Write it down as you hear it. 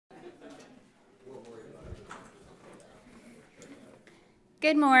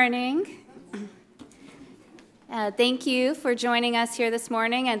Good morning. Thank you for joining us here this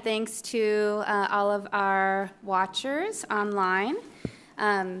morning, and thanks to all of our watchers online.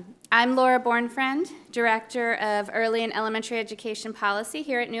 I'm Laura Bornfriend, Director of Early and Elementary Education Policy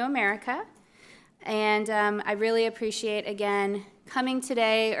here at New America, and I really appreciate, again, coming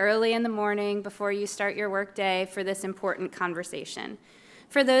today early in the morning before you start your workday for this important conversation.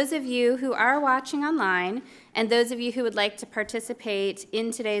 For those of you who are watching online, and those of you who would like to participate in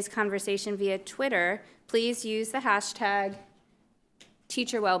today's conversation via Twitter, please use the hashtag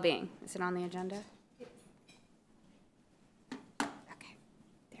 #TeacherWellbeing. Is it on the agenda? Okay,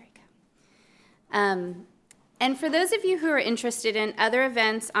 there we go. And for those of you who are interested in other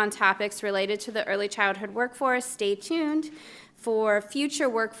events on topics related to the early childhood workforce, stay tuned for future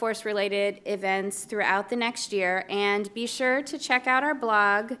workforce-related events throughout the next year, and be sure to check out our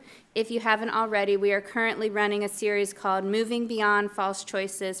blog if you haven't already. We are currently running a series called Moving Beyond False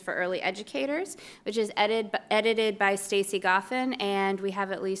Choices for Early Educators, which is edited by Stacy Goffin, and we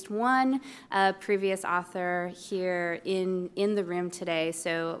have at least one previous author here in the room today.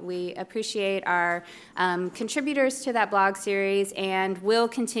 So we appreciate our contributors to that blog series, and we'll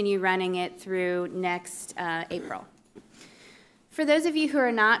continue running it through next April. For those of you who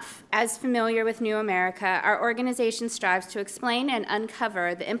are not as familiar with New America, our organization strives to explain and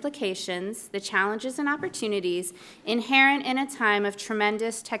uncover the implications, the challenges, and opportunities inherent in a time of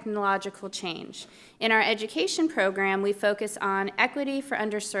tremendous technological change. In our education program, we focus on equity for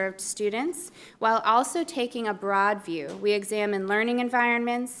underserved students, while also taking a broad view. We examine learning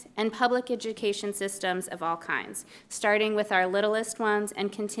environments and public education systems of all kinds, starting with our littlest ones and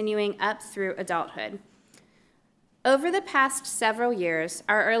continuing up through adulthood. Over the past several years,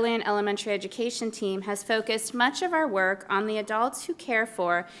 our early and elementary education team has focused much of our work on the adults who care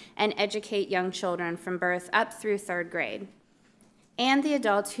for and educate young children from birth up through 3rd grade, and the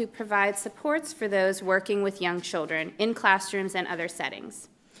adults who provide supports for those working with young children in classrooms and other settings.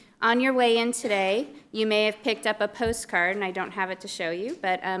 On your way in today, you may have picked up a postcard, and I don't have it to show you,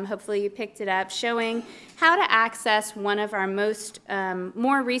 but hopefully you picked it up, showing how to access one of our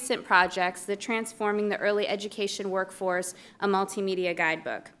more recent projects, the Transforming the Early Education Workforce, a multimedia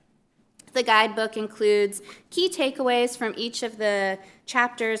guidebook. The guidebook includes key takeaways from each of the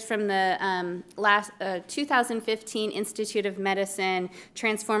chapters from the 2015 Institute of Medicine,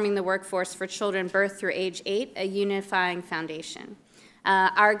 Transforming the Workforce for Children Birth through Age 8, a Unifying Foundation.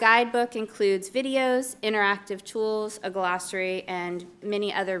 Our guidebook includes videos, interactive tools, a glossary, and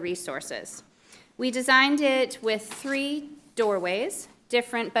many other resources. We designed it with 3 doorways,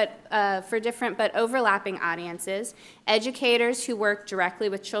 for different but overlapping audiences: educators who work directly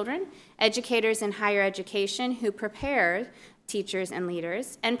with children, educators in higher education who prepare teachers and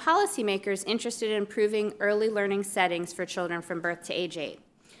leaders, and policymakers interested in improving early learning settings for children from birth to age 8.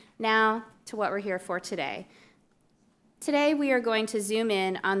 Now, to what we're here for today. Today, we are going to zoom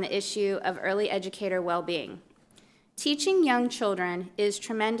in on the issue of early educator well-being. Teaching young children is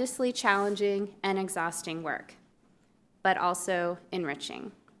tremendously challenging and exhausting work, but also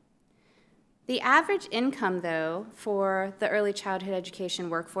enriching. The average income, though, for the early childhood education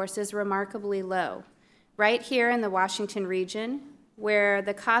workforce is remarkably low. Right here in the Washington region, where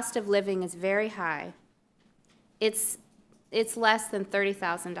the cost of living is very high, it's less than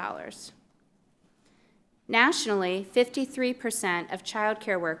 $30,000. Nationally, 53% of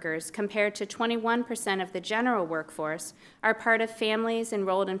childcare workers, compared to 21% of the general workforce, are part of families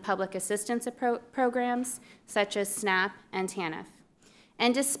enrolled in public assistance programs such as SNAP and TANF.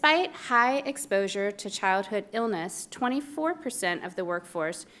 And despite high exposure to childhood illness, 24% of the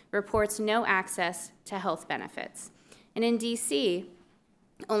workforce reports no access to health benefits. And in DC,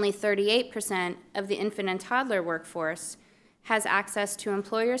 only 38% of the infant and toddler workforce has access to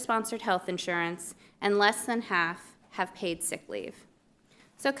employer-sponsored health insurance, and less than half have paid sick leave.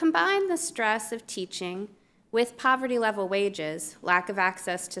 So combine the stress of teaching with poverty-level wages, lack of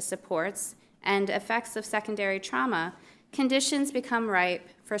access to supports, and effects of secondary trauma, conditions become ripe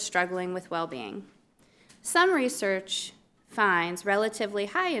for struggling with well-being. Some research finds relatively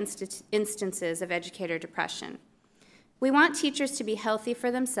high instances of educator depression. We want teachers to be healthy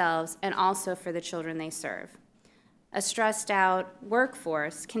for themselves and also for the children they serve. A stressed-out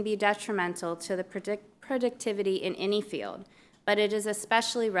workforce can be detrimental to the productivity in any field, but it is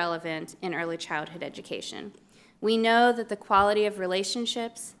especially relevant in early childhood education. We know that the quality of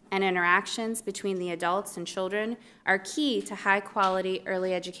relationships and interactions between the adults and children are key to high-quality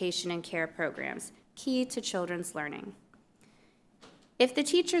early education and care programs, key to children's learning. If the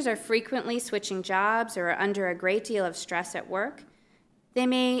teachers are frequently switching jobs or are under a great deal of stress at work, they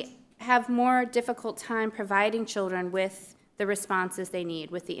may have more difficult time providing children with the responses they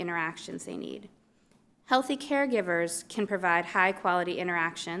need, with the interactions they need. Healthy caregivers can provide high-quality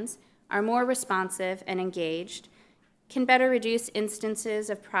interactions, are more responsive and engaged, can better reduce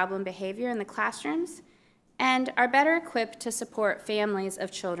instances of problem behavior in the classrooms, and are better equipped to support families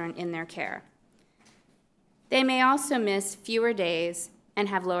of children in their care. They may also miss fewer days and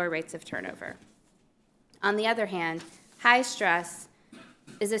have lower rates of turnover. On the other hand, high stress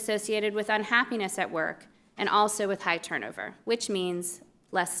is associated with unhappiness at work and also with high turnover, which means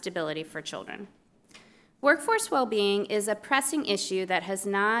less stability for children. Workforce well-being is a pressing issue that has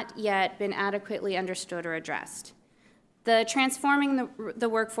not yet been adequately understood or addressed. The Transforming the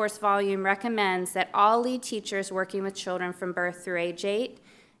Workforce volume recommends that all lead teachers working with children from birth through age 8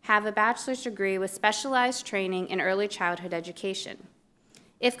 have a bachelor's degree with specialized training in early childhood education.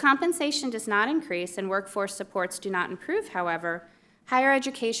 If compensation does not increase and workforce supports do not improve, however, higher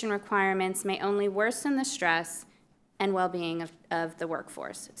education requirements may only worsen the stress and well-being of the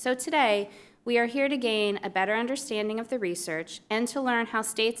workforce. So today, we are here to gain a better understanding of the research and to learn how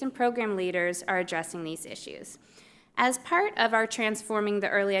states and program leaders are addressing these issues. As part of our Transforming the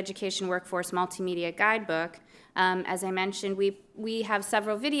Early Education Workforce Multimedia Guidebook, as I mentioned, we have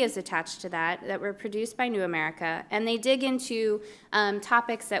several videos attached to that were produced by New America, and they dig into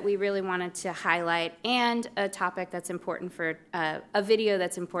topics that we really wanted to highlight and a topic that's important for, a video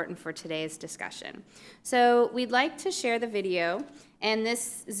that's important for today's discussion. So we'd like to share the video, and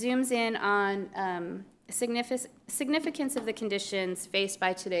this zooms in on significance of the conditions faced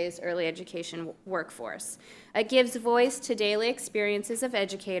by today's early education workforce. It gives voice to daily experiences of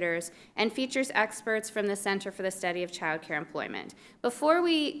educators and features experts from the Center for the Study of Child Care Employment. Before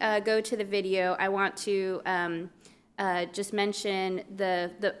we go to the video, I want to just mention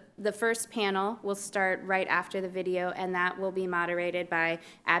the first panel will start right after the video, and that will be moderated by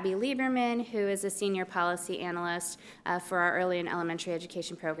Abby Lieberman, who is a senior policy analyst for our early and elementary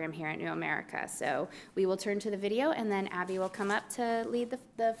education program here at New America. So we will turn to the video, and then Abby will come up to lead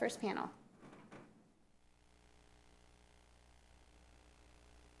the first panel.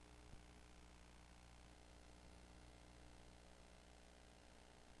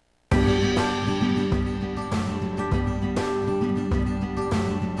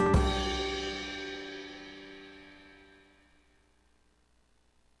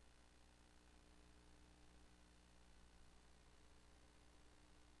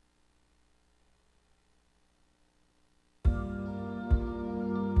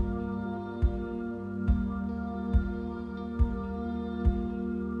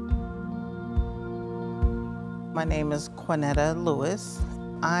 My name is Quinetta Lewis.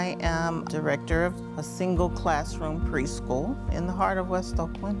 I am director of a single classroom preschool in the heart of West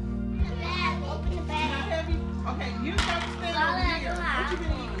Oakland. Open the bag. Okay, you got to stand over here. What you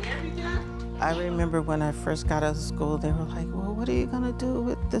been eating every day? I remember when I first got out of school, they were like, well, what are you gonna do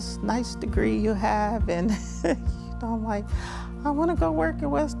with this nice degree you have? And I'm like, I wanna go work in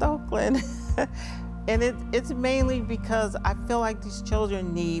West Oakland. And it's mainly because I feel like these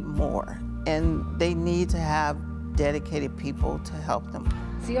children need more, and they need to have dedicated people to help them.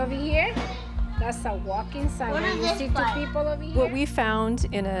 See over here? That's a walking sign. You see two people over here? What we found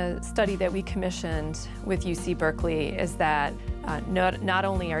in a study that we commissioned with UC Berkeley is that not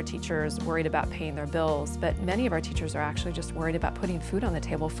only are teachers worried about paying their bills, but many of our teachers are actually just worried about putting food on the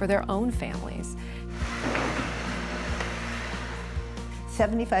table for their own families.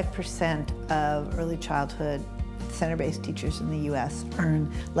 75% of early childhood center-based teachers in the U.S.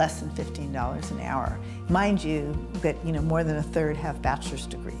 earn less than $15 an hour. Mind you, that more than a third have bachelor's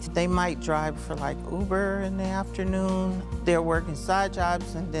degrees. They might drive for like Uber in the afternoon. They're working side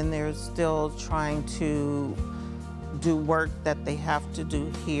jobs, and then they're still trying to do work that they have to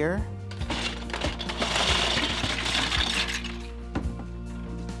do here.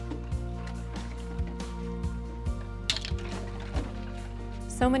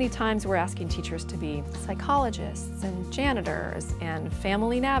 So many times we're asking teachers to be psychologists and janitors and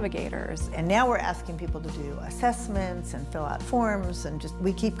family navigators. And now we're asking people to do assessments and fill out forms, and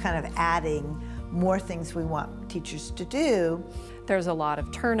we keep kind of adding more things we want teachers to do. There's a lot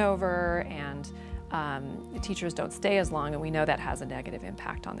of turnover, and the teachers don't stay as long, and we know that has a negative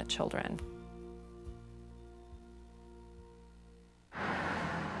impact on the children.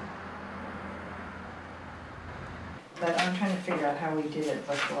 But I'm trying to figure out how we did it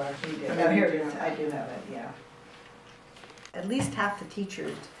before we did it. Oh, here it is. I do have it, yeah. At least half the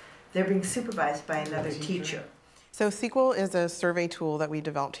teachers, they're being supervised by another teacher. So Sequel is a survey tool that we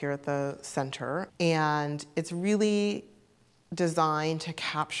developed here at the center, and it's really designed to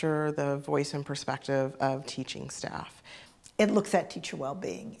capture the voice and perspective of teaching staff. it looks at teacher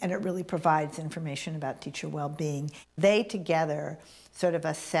well-being, and it really provides information about teacher well-being. They together sort of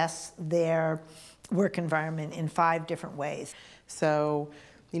assess their work environment in 5 different ways. So,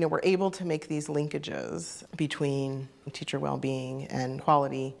 we're able to make these linkages between teacher well-being and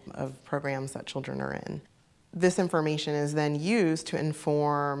quality of programs that children are in. This information is then used to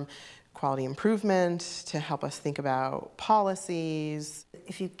inform quality improvement, to help us think about policies.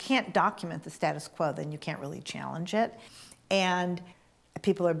 If you can't document the status quo, then you can't really challenge it. And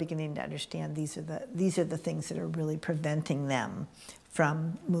people are beginning to understand these are the things that are really preventing them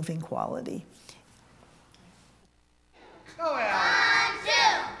from moving quality. Go out.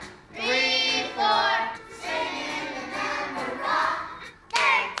 1, 2, 3, 4. Singing the number rock.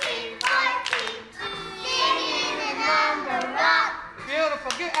 13, 14. Singing the number rock.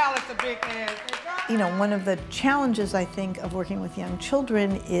 Beautiful. Give Alex a big hand. You know, one of the challenges, I think, of working with young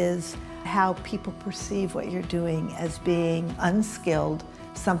children is how people perceive what you're doing as being unskilled,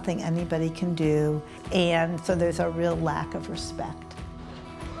 something anybody can do, and so there's a real lack of respect.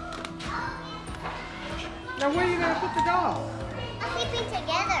 Now, where are you going to put the dog? I'm keeping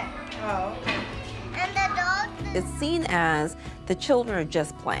together. Oh, okay. And the dog. It's seen as the children are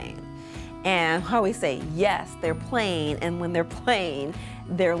just playing. And how we say, yes, they're playing, and when they're playing,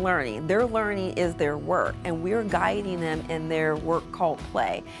 they're learning. Their learning is their work, and we're guiding them in their work called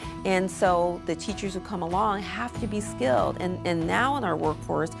play. And so the teachers who come along have to be skilled. And now in our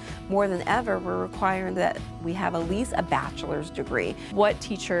workforce, more than ever, we're requiring that we have at least a bachelor's degree. What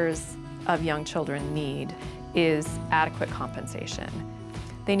teachers of young children need is adequate compensation.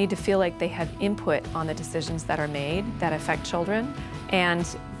 They need to feel like they have input on the decisions that are made that affect children, and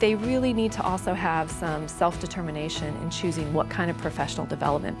they really need to also have some self-determination in choosing what kind of professional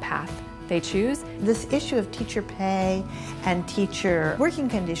development path they choose. This issue of teacher pay and teacher working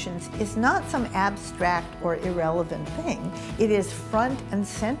conditions is not some abstract or irrelevant thing. It is front and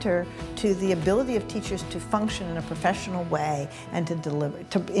center to the ability of teachers to function in a professional way and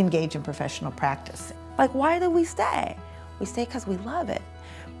to engage in professional practice. Like, why do we stay? We stay because we love it,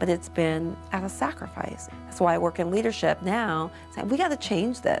 but it's been at a sacrifice. That's why I work in leadership now, saying we got to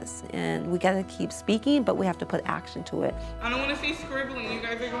change this, and we got to keep speaking, but we have to put action to it. I don't want to see scribbling. You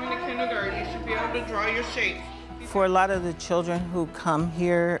guys are going to kindergarten. You should be able to draw your shapes. For a lot of the children who come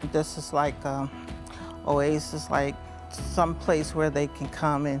here, this is like oasis, like some place where they can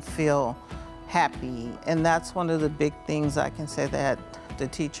come and feel happy. And that's one of the big things I can say that the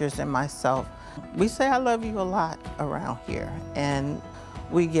teachers and myself, we say I love you a lot around here. And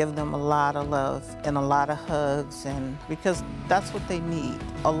we give them a lot of love and a lot of hugs, and because that's what they need,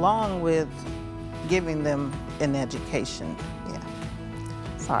 along with giving them an education. Yeah,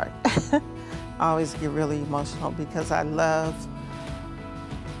 sorry. I always get really emotional because I love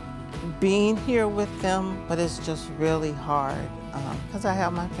being here with them, but it's just really hard because I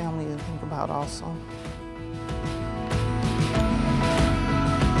have my family to think about also.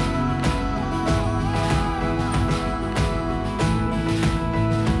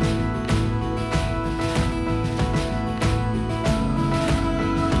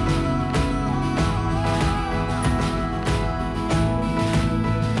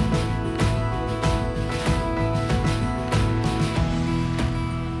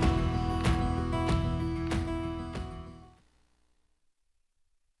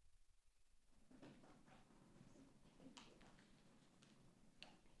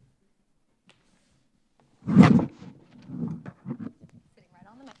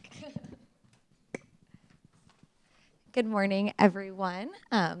 Good morning, everyone.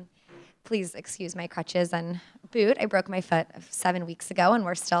 Please excuse my crutches and boot. I broke my foot 7 weeks ago, and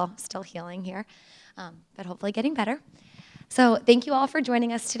we're still healing here, but hopefully getting better. So thank you all for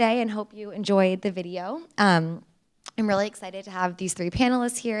joining us today, and hope you enjoyed the video. I'm really excited to have these 3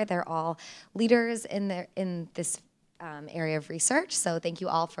 panelists here. They're all leaders in this area of research, so thank you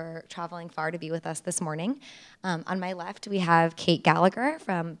all for traveling far to be with us this morning. On my left, we have Kate Gallagher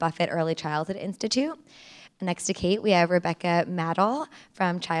from Buffett Early Childhood Institute. Next to Kate, we have Rebecca Maddle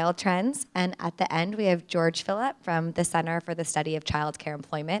from Child Trends, and at the end, we have George Phillip from the Center for the Study of Child Care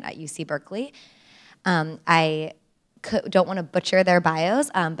Employment at UC Berkeley. I don't want to butcher their bios,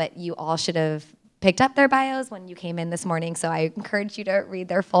 but you all should have picked up their bios when you came in this morning, so I encourage you to read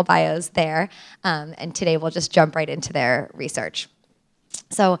their full bios there, and today we'll just jump right into their research.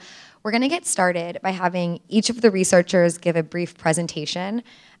 So we're going to get started by having each of the researchers give a brief presentation,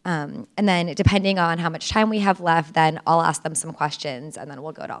 and then depending on how much time we have left, then I'll ask them some questions, and then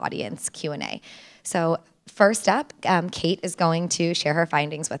we'll go to audience Q&A. So first up, Kate is going to share her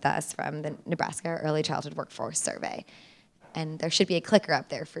findings with us from the Nebraska Early Childhood Workforce Survey. And there should be a clicker up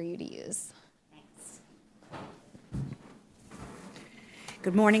there for you to use. Thanks.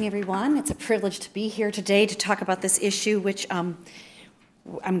 Good morning, everyone. It's a privilege to be here today to talk about this issue, which I'm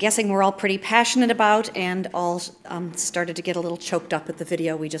guessing we're all pretty passionate about, and all started to get a little choked up at the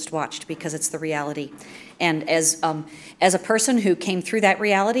video we just watched because it's the reality. And as a person who came through that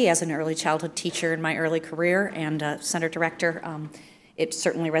reality as an early childhood teacher in my early career and center director, it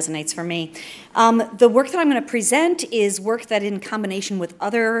certainly resonates for me. The work that I'm going to present is work that, in combination with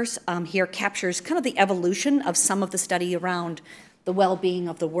others here, captures kind of the evolution of some of the study around the well-being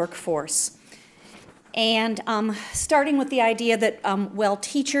of the workforce. And starting with the idea that well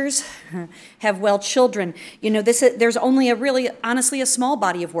teachers have well children. You know, there's only honestly a small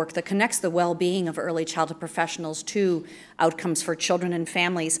body of work that connects the well-being of early childhood professionals to outcomes for children and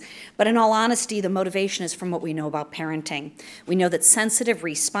families. But in all honesty, the motivation is from what we know about parenting. We know that sensitive,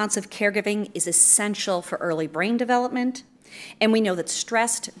 responsive caregiving is essential for early brain development. And we know that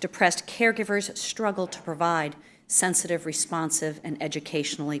stressed, depressed caregivers struggle to provide sensitive, responsive, and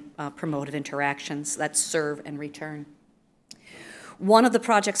educationally promotive interactions that serve and return. One of the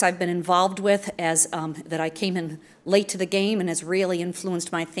projects I've been involved with that I came in late to the game and has really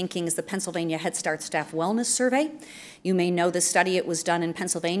influenced my thinking is the Pennsylvania Head Start Staff Wellness Survey. You may know this study. It was done in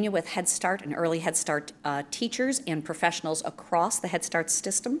Pennsylvania with Head Start and early Head Start teachers and professionals across the Head Start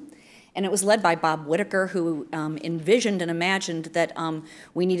system. And it was led by Bob Whitaker, who envisioned and imagined that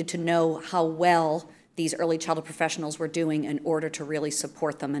we needed to know how well these early childhood professionals were doing in order to really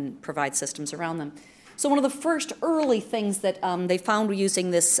support them and provide systems around them. So one of the first early things that they found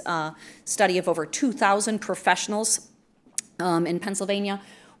using this study of over 2,000 professionals in Pennsylvania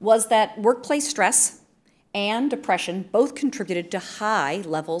was that workplace stress and depression both contributed to high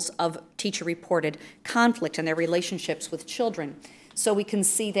levels of teacher-reported conflict in their relationships with children. So we can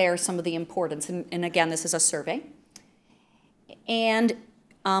see there some of the importance. And again, this is a survey. And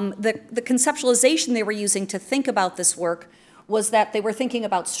the conceptualization they were using to think about this work was that they were thinking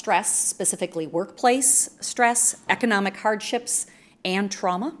about stress, specifically workplace stress, economic hardships, and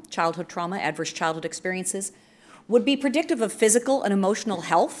trauma, childhood trauma, adverse childhood experiences, would be predictive of physical and emotional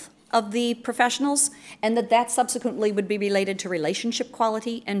health of the professionals, and that subsequently would be related to relationship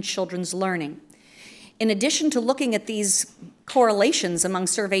quality and children's learning. In addition to looking at these correlations among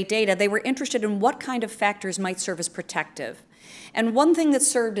survey data, they were interested in what kind of factors might serve as protective. And one thing that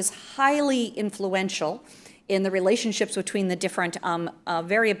served as highly influential in the relationships between the different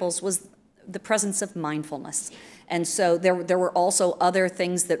variables was the presence of mindfulness. And so there were also other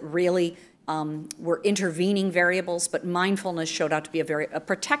things that really were intervening variables, but mindfulness showed out to be a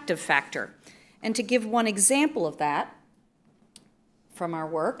protective factor. And to give one example of that from our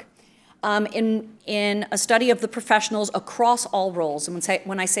work, in a study of the professionals across all roles, and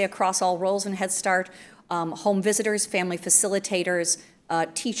when I say across all roles in Head Start, home visitors, family facilitators,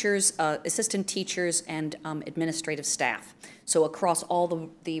 teachers, assistant teachers, and administrative staff. So across all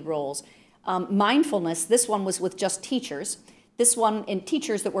the roles. Mindfulness, this one was with just teachers. This one, in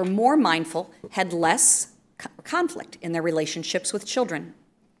teachers that were more mindful, had less conflict in their relationships with children.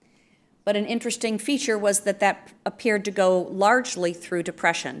 But an interesting feature was that appeared to go largely through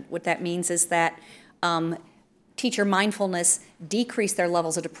depression. What that means is that teacher mindfulness decreased their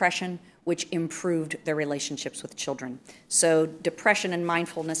levels of depression, which improved their relationships with children. So depression and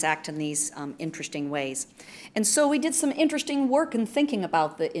mindfulness act in these interesting ways. And so we did some interesting work in thinking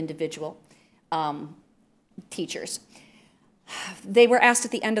about the individual teachers. They were asked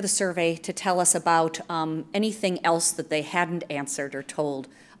at the end of the survey to tell us about anything else that they hadn't answered or told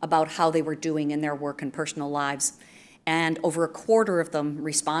about how they were doing in their work and personal lives. And over a quarter of them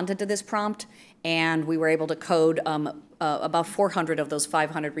responded to this prompt, and we were able to code about 400 of those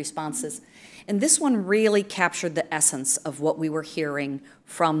 500 responses. And this one really captured the essence of what we were hearing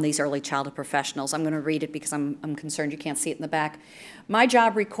from these early childhood professionals. I'm going to read it because I'm concerned you can't see it in the back. My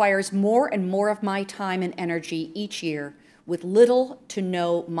job requires more and more of my time and energy each year with little to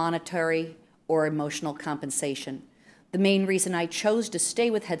no monetary or emotional compensation. The main reason I chose to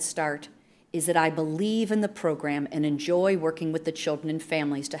stay with Head Start is that I believe in the program and enjoy working with the children and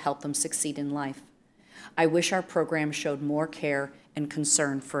families to help them succeed in life. I wish our program showed more care and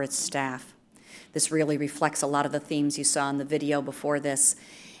concern for its staff. This really reflects a lot of the themes you saw in the video before this.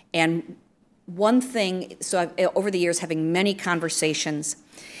 And one thing, so over the years having many conversations,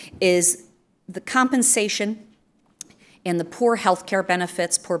 is the compensation and the poor health care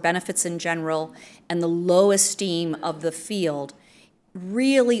benefits, poor benefits in general, and the low esteem of the field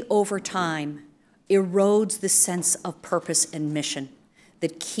really over time erodes the sense of purpose and mission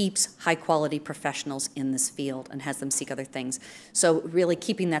that keeps high-quality professionals in this field and has them seek other things. So really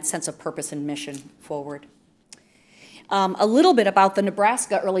keeping that sense of purpose and mission forward. A little bit about the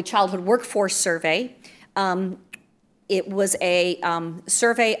Nebraska Early Childhood Workforce Survey. It was a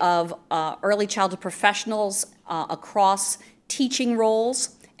survey of early childhood professionals across teaching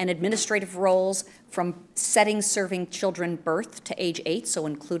roles and administrative roles from settings serving children birth to age 8, so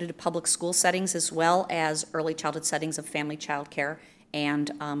included public school settings as well as early childhood settings of family child care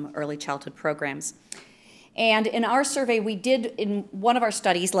and early childhood programs. And in our survey, we did, in one of our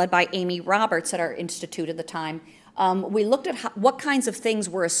studies led by Amy Roberts at our institute at the time, we looked at what kinds of things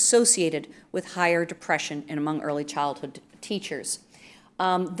were associated with higher depression and among early childhood teachers.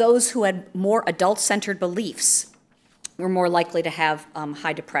 Those who had more adult-centered beliefs were more likely to have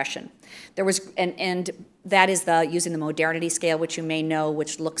high depression. There was, and that is using the modernity scale, which you may know,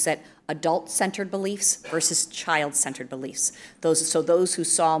 which looks at adult-centered beliefs versus child-centered beliefs. So those who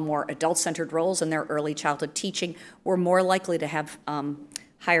saw more adult-centered roles in their early childhood teaching were more likely to have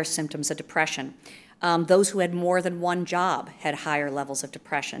higher symptoms of depression. Those who had more than one job had higher levels of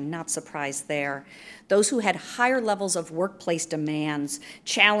depression, not surprised there. Those who had higher levels of workplace demands,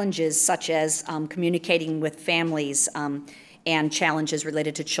 challenges such as communicating with families and challenges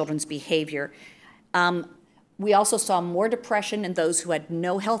related to children's behavior. We also saw more depression in those who had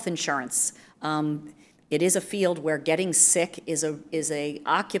no health insurance. It is a field where getting sick is a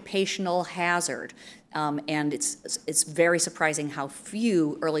occupational hazard. And it's very surprising how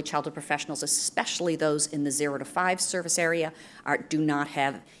few early childhood professionals, especially those in the 0 to 5 service area, do not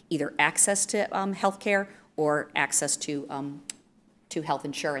have either access to health care or access to health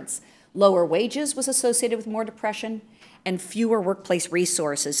insurance. Lower wages was associated with more depression, and fewer workplace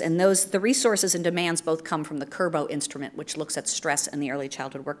resources. And the resources and demands both come from the Kerbo instrument, which looks at stress in the early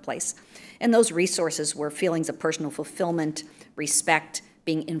childhood workplace. And those resources were feelings of personal fulfillment, respect,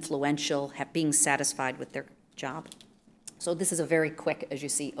 being influential, being satisfied with their job. So this is a very quick, as you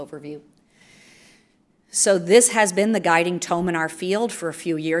see, overview. So this has been the guiding tome in our field for a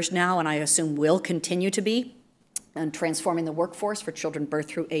few years now, and I assume will continue to be, and transforming the workforce for children birth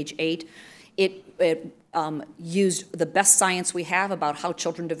through age 8. It used the best science we have about how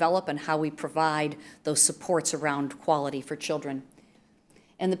children develop and how we provide those supports around quality for children.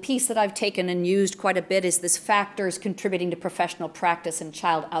 And the piece that I've taken and used quite a bit is this factors contributing to professional practice and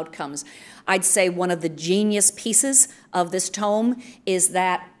child outcomes. I'd say one of the genius pieces of this tome is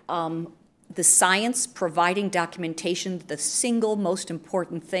that the science providing documentation, the single most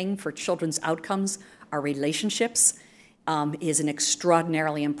important thing for children's outcomes are relationships, is an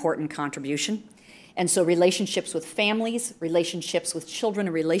extraordinarily important contribution. And so relationships with families, relationships with children,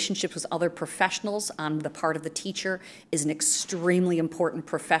 and relationships with other professionals on the part of the teacher is an extremely important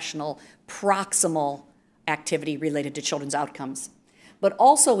professional, proximal activity related to children's outcomes. But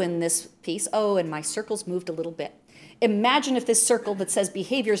also in this piece, oh, and my circle's moved a little bit. Imagine if this circle that says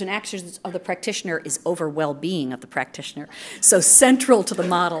behaviors and actions of the practitioner is over well-being of the practitioner. So central to the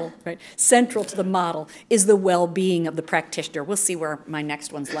model, right? Central to the model is the well-being of the practitioner. We'll see where my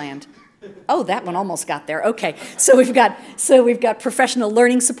next ones land. Oh, that one almost got there. Okay, so we've got professional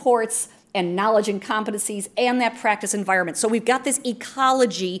learning supports and knowledge and competencies and that practice environment. So we've got this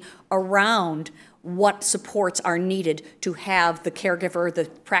ecology around what supports are needed to have the caregiver, the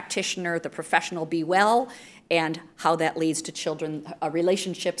practitioner, the professional be well, and how that leads to children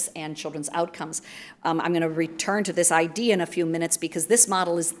relationships and children's outcomes. I'm going to return to this idea in a few minutes because this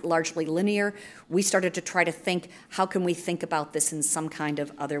model is largely linear. We started to try to think, how can we think about this in some kind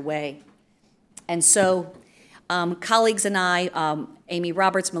of other way? And so colleagues and I, Amy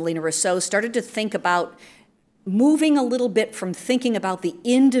Roberts, Melina Rousseau, started to think about moving a little bit from thinking about the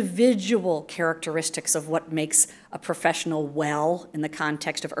individual characteristics of what makes a professional well in the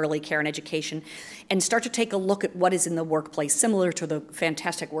context of early care and education, and start to take a look at what is in the workplace, similar to the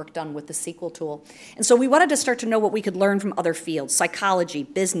fantastic work done with the SQL tool. And so we wanted to start to know what we could learn from other fields: psychology,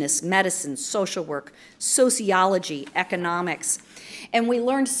 business, medicine, social work, sociology, economics. And we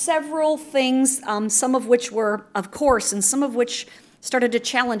learned several things, some of which were, of course, and some of which started to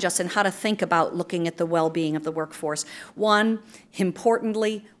challenge us in how to think about looking at the well-being of the workforce. One,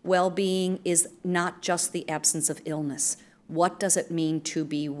 importantly, well-being is not just the absence of illness. What does it mean to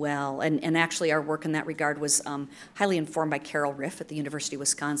be well? And actually our work in that regard was highly informed by Carol Riff at the University of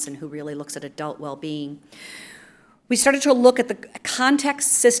Wisconsin, who really looks at adult well-being. We started to look at the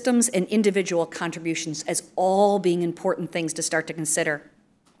context, systems, and individual contributions as all being important things to start to consider.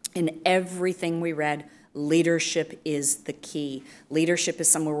 In everything we read, leadership is the key. Leadership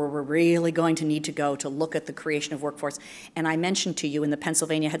is somewhere where we're really going to need to go to look at the creation of workforce. And I mentioned to you in the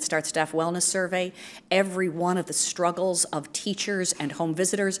Pennsylvania Head Start Staff Wellness Survey, every one of the struggles of teachers and home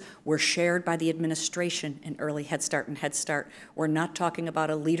visitors were shared by the administration in early Head Start and Head Start. We're not talking about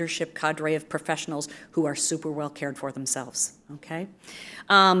a leadership cadre of professionals who are super well cared for themselves, okay?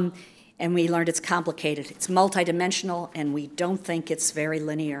 And we learned it's complicated. It's multidimensional, and we don't think it's very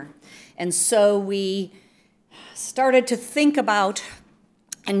linear. And so we started to think about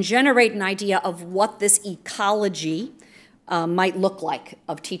and generate an idea of what this ecology might look like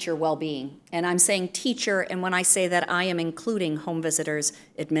of teacher well-being. And I'm saying teacher, and when I say that, I am including home visitors,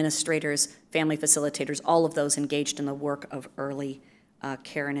 administrators, family facilitators, all of those engaged in the work of early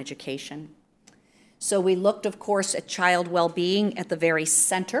care and education. So we looked, of course, at child well-being at the very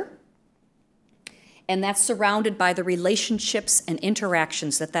center, and that's surrounded by the relationships and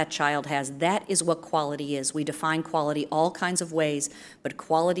interactions that that child has. That is what quality is. We define quality all kinds of ways, but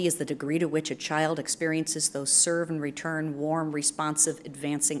quality is the degree to which a child experiences those serve and return, warm, responsive,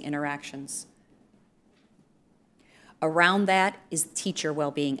 advancing interactions. Around that is teacher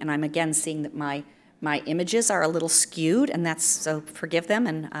well-being, and I'm again seeing that my images are a little skewed, and that's, so forgive them,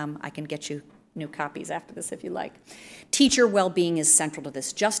 and I can get you new copies after this if you like. Teacher well-being is central to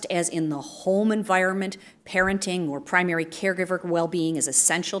this. Just as in the home environment, parenting or primary caregiver well-being is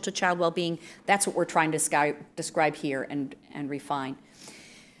essential to child well-being, that's what we're trying to describe here and refine.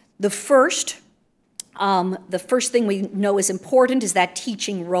 The first thing we know is important is that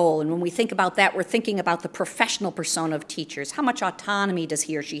teaching role. And when we think about that, we're thinking about the professional persona of teachers. How much autonomy does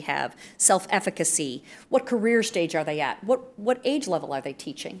he or she have? Self-efficacy. What career stage are they at? What age level are they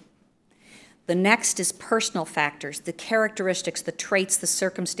teaching? The next is personal factors, the characteristics, the traits, the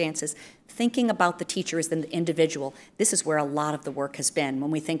circumstances. Thinking about the teacher as the individual. This is where a lot of the work has been.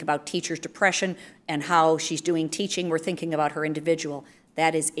 When we think about teacher's depression and how she's doing teaching, we're thinking about her individual.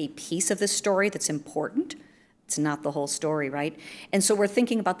 That is a piece of the story that's important. It's not the whole story, right? And so we're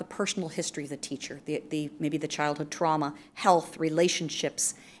thinking about the personal history of the teacher, maybe the childhood trauma, health,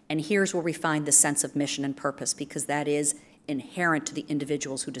 relationships. And here's where we find the sense of mission and purpose, because that is inherent to the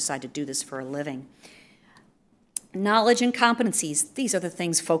individuals who decide to do this for a living. Knowledge and competencies, these are the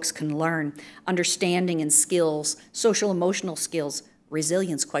things folks can learn. Understanding and skills, social emotional skills,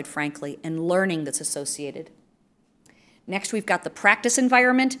 resilience, quite frankly, and learning that's associated. Next, we've got the practice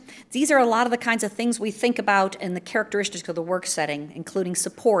environment. These are a lot of the kinds of things we think about and the characteristics of the work setting, including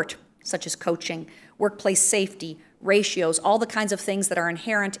support, such as coaching, workplace safety, ratios, all the kinds of things that are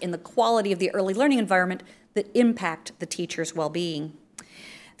inherent in the quality of the early learning environment that impact the teacher's well-being.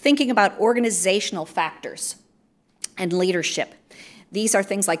 Thinking about organizational factors and leadership. These are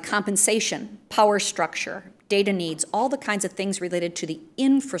things like compensation, power structure, data needs, all the kinds of things related to the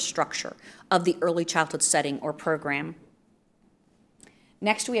infrastructure of the early childhood setting or program.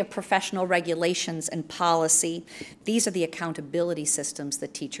 Next, we have professional regulations and policy. These are the accountability systems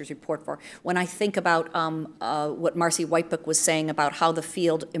that teachers report for. When I think about what Marcy Whitebook was saying about how the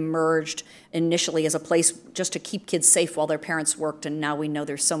field emerged initially as a place just to keep kids safe while their parents worked, and now we know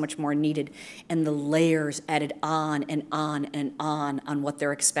there's so much more needed, and the layers added on and on and on what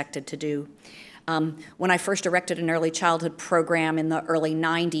they're expected to do. When I first directed an early childhood program in the early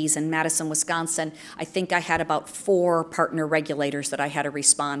 90s in Madison, Wisconsin, I think I had about 4 partner regulators that I had to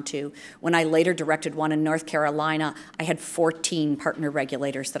respond to. When I later directed one in North Carolina, I had 14 partner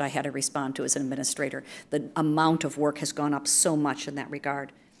regulators that I had to respond to as an administrator. The amount of work has gone up so much in that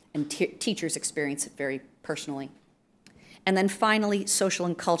regard, and teachers experience it very personally. And then finally, social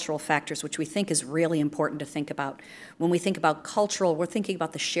and cultural factors, which we think is really important to think about. When we think about cultural, we're thinking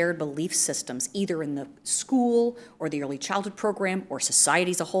about the shared belief systems, either in the school or the early childhood program or society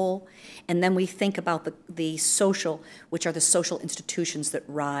as a whole. And then we think about the social, which are the social institutions that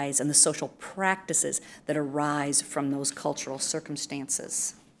rise and the social practices that arise from those cultural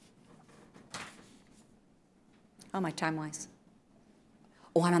circumstances. How am I time-wise?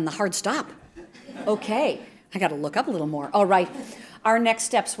 Oh, I'm on the hard stop. Okay. I got to look up a little more. All right. Our next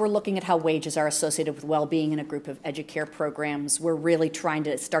steps, we're looking at how wages are associated with well-being in a group of educare programs. We're really trying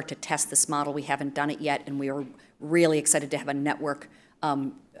to start to test this model. We haven't done it yet, and we are really excited to have a network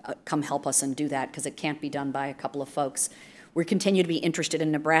come help us and do that, because it can't be done by a couple of folks. We continue to be interested in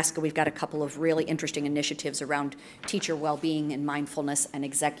Nebraska. We've got a couple of really interesting initiatives around teacher well-being and mindfulness and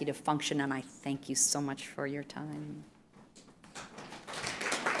executive function, and I thank you so much for your time.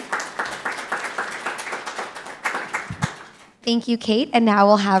 Thank you, Kate. And now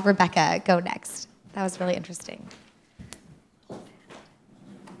we'll have Rebecca go next. That was really interesting.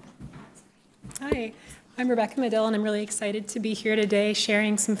 Hi, I'm Rebecca Medill, and I'm really excited to be here today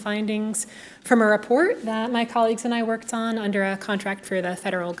sharing some findings from a report that my colleagues and I worked on under a contract for the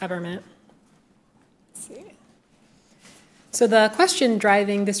federal government. Let's see. So the question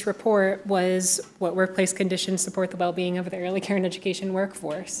driving this report was, what workplace conditions support the well-being of the early care and education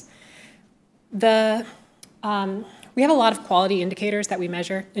workforce? We have a lot of quality indicators that we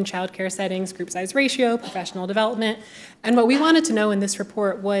measure in child care settings, group size ratio, professional development, and what we wanted to know in this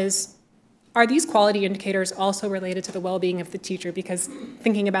report was are these quality indicators also related to the well-being of the teacher? Because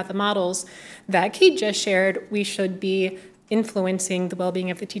thinking about the models that Kate just shared, we should be influencing the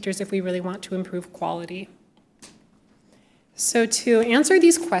well-being of the teachers if we really want to improve quality. So to answer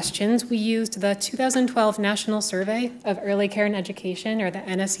these questions, we used the 2012 National Survey of Early Care and Education, or the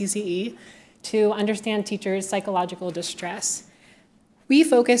NSECE, to understand teachers' psychological distress. We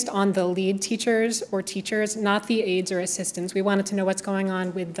focused on the lead teachers or teachers, not the aides or assistants. We wanted to know what's going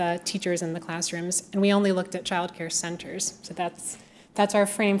on with the teachers in the classrooms, and we only looked at child care centers. So that's our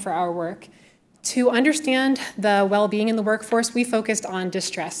frame for our work. To understand the well-being in the workforce, we focused on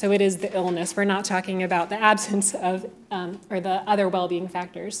distress. So it is the illness. We're not talking about the absence of or the other well-being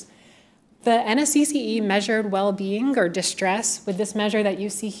factors. The NSECE measured well-being or distress with this measure that you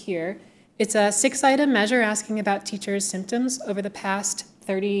see here. It's a 6-item measure asking about teachers' symptoms over the past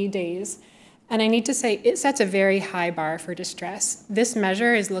 30 days. And I need to say, it sets a very high bar for distress. This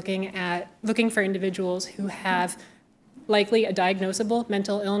measure is looking for individuals who have likely a diagnosable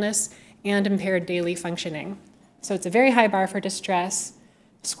mental illness and impaired daily functioning. So it's a very high bar for distress.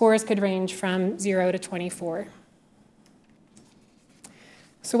 Scores could range from 0 to 24.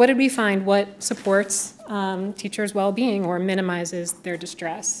 So what did we find? What supports teachers' well-being or minimizes their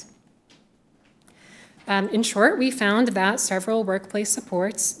distress? In short, we found that several workplace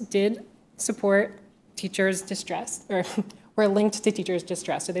supports did support teachers' distress, or were linked to teachers'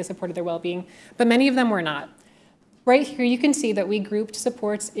 distress, so they supported their well-being, but many of them were not. Right here, you can see that we grouped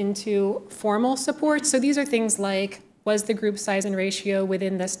supports into formal supports. So these are things like, was the group size and ratio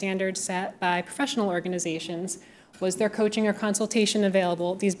within the standards set by professional organizations? Was there coaching or consultation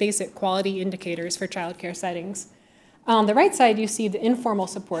available? These basic quality indicators for childcare settings. On the right side, you see the informal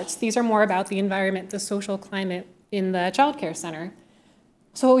supports. These are more about the environment, the social climate in the childcare center.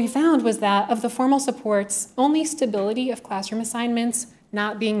 So what we found was that of the formal supports, only stability of classroom assignments,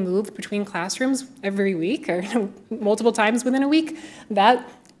 not being moved between classrooms every week or multiple times within a week, that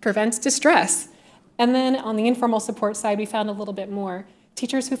prevents distress. And then on the informal support side, we found a little bit more.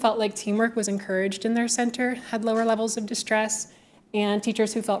 Teachers who felt like teamwork was encouraged in their center had lower levels of distress, and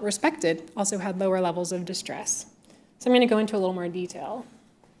teachers who felt respected also had lower levels of distress. So I'm going to go into a little more detail.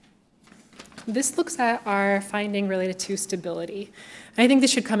 This looks at our finding related to stability. I think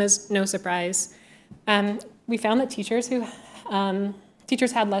this should come as no surprise. We found that teachers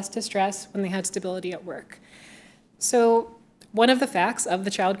had less distress when they had stability at work. So one of the facts of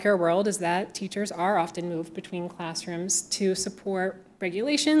the childcare world is that teachers are often moved between classrooms to support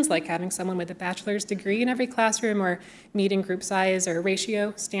regulations, like having someone with a bachelor's degree in every classroom or meeting group size or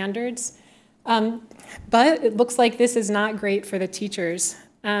ratio standards. But it looks like this is not great for the teachers.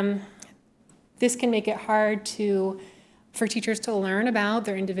 This can make it hard for teachers to learn about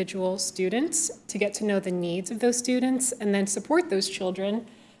their individual students, to get to know the needs of those students, and then support those children,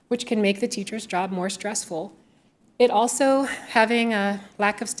 which can make the teacher's job more stressful. It also, having a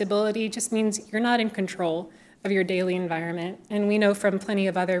lack of stability just means you're not in control of your daily environment. And we know from plenty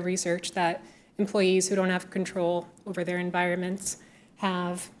of other research that employees who don't have control over their environments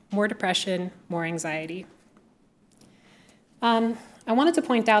have more depression, more anxiety. I wanted to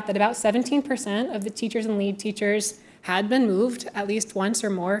point out that about 17% of the teachers and lead teachers had been moved at least once or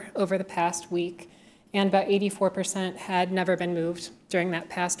more over the past week, and about 84% had never been moved during that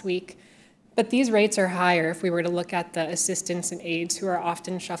past week. But these rates are higher if we were to look at the assistants and aides who are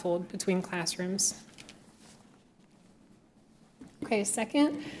often shuffled between classrooms. Okay,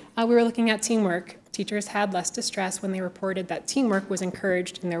 second, we were looking at teamwork. Teachers had less distress when they reported that teamwork was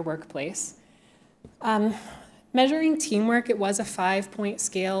encouraged in their workplace. Measuring teamwork, it was a 5-point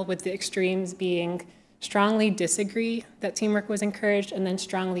scale, with the extremes being strongly disagree that teamwork was encouraged and then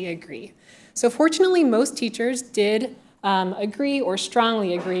strongly agree. So fortunately, most teachers did agree or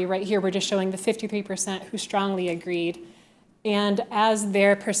strongly agree. Right here, we're just showing the 53% who strongly agreed. And as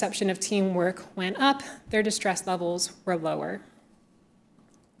their perception of teamwork went up, their distress levels were lower.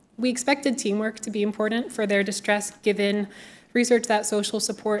 We expected teamwork to be important for their distress, given research that social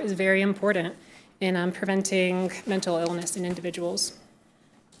support is very important in preventing mental illness in individuals.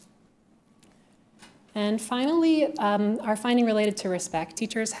 And finally, our finding related to respect.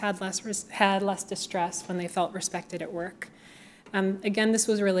 Teachers had less distress when they felt respected at work. Again, this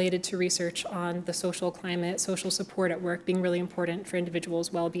was related to research on the social climate, social support at work being really important for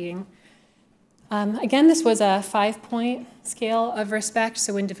individuals' well-being. Again, this was a 5-point scale of respect,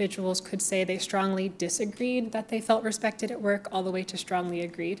 so individuals could say they strongly disagreed that they felt respected at work, all the way to strongly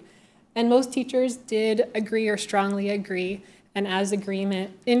agreed. And most teachers did agree or strongly agree, and as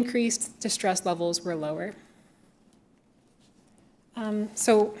agreement increased, distress levels were lower.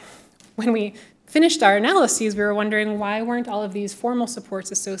 So when we finished our analyses, we were wondering why weren't all of these formal supports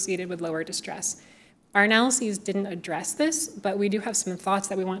associated with lower distress? Our analyses didn't address this, but we do have some thoughts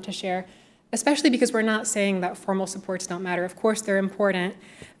that we want to share, especially because we're not saying that formal supports don't matter. Of course, they're important.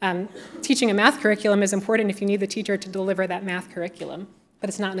 Teaching a math curriculum is important if you need the teacher to deliver that math curriculum, but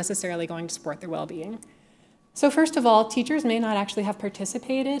it's not necessarily going to support their well-being. So first of all, teachers may not actually have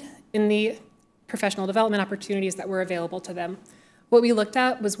participated in the professional development opportunities that were available to them. What we looked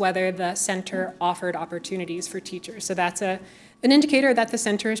at was whether the center offered opportunities for teachers. So that's an indicator that the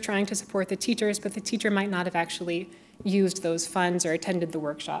center is trying to support the teachers, but the teacher might not have actually used those funds or attended the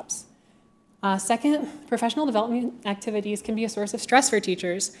workshops. Second, professional development activities can be a source of stress for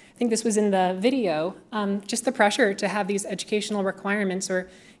teachers. I think this was in the video. Just the pressure to have these educational requirements or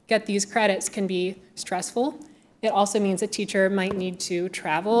get these credits can be stressful. It also means a teacher might need to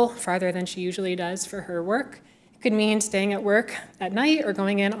travel farther than she usually does for her work. It could mean staying at work at night or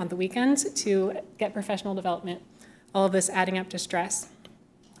going in on the weekends to get professional development. All of this adding up to stress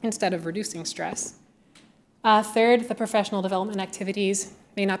instead of reducing stress. Third, the professional development activities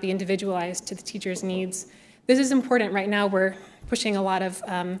may not be individualized to the teacher's needs. This is important. Right now we're pushing a lot of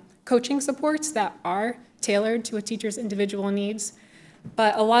coaching supports that are tailored to a teacher's individual needs,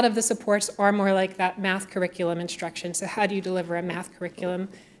 but a lot of the supports are more like that math curriculum instruction. So how do you deliver a math curriculum?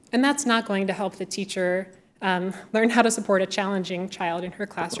 And that's not going to help the teacher learn how to support a challenging child in her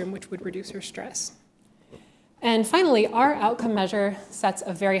classroom, which would reduce her stress. And finally, our outcome measure sets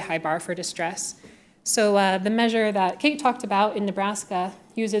a very high bar for distress. So the measure that Kate talked about in Nebraska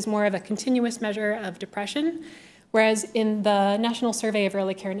uses more of a continuous measure of depression, whereas in the National Survey of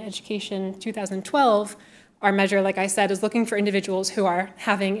Early Care and Education 2012, our measure, like I said, is looking for individuals who are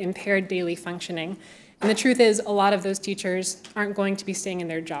having impaired daily functioning. And the truth is, a lot of those teachers aren't going to be staying in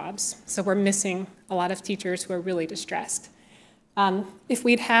their jobs. So we're missing a lot of teachers who are really distressed. If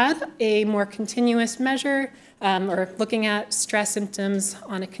we'd had a more continuous measure or looking at stress symptoms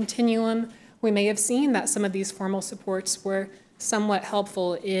on a continuum, we may have seen that some of these formal supports were somewhat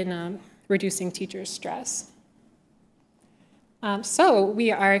helpful in reducing teachers' stress. So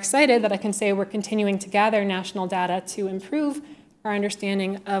we are excited that I can say we're continuing to gather national data to improve our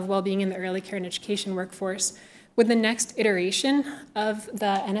understanding of well-being in the early care and education workforce. With the next iteration of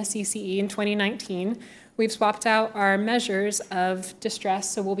the NSECE in 2019, we've swapped out our measures of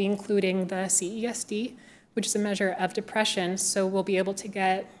distress, so we'll be including the CESD, which is a measure of depression, so we'll be able to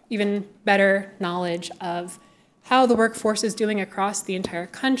get even better knowledge of how the workforce is doing across the entire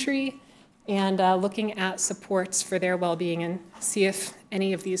country and looking at supports for their well-being and see if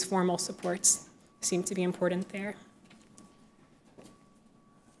any of these formal supports seem to be important there.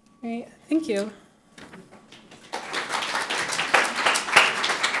 All right, thank you.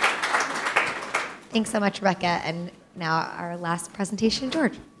 Thanks so much, Rebecca. And now our last presentation,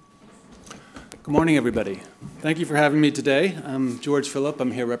 George. Good morning, everybody. Thank you for having me today. I'm George Phillip. I'm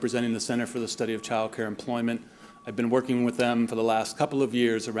here representing the Center for the Study of Child Care Employment. I've been working with them for the last couple of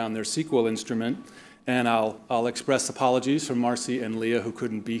years around their sequel instrument, and I'll express apologies from Marcy and Leah, who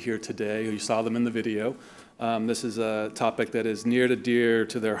couldn't be here today. You saw them in the video. This is a topic that is near to dear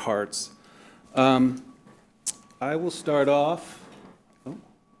to their hearts. I will start off. Oh,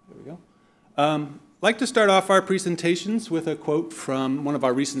 there we go. I'd like to start off our presentations with a quote from one of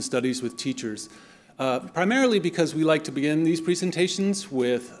our recent studies with teachers, primarily because we like to begin these presentations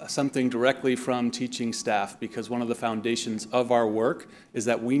with something directly from teaching staff, because one of the foundations of our work is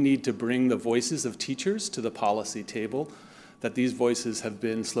that we need to bring the voices of teachers to the policy table, that these voices have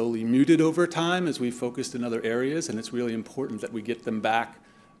been slowly muted over time as we've focused in other areas, and it's really important that we get them back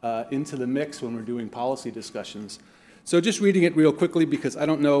into the mix when we're doing policy discussions. So just reading it real quickly, because I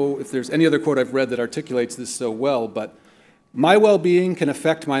don't know if there's any other quote I've read that articulates this so well, but my well-being can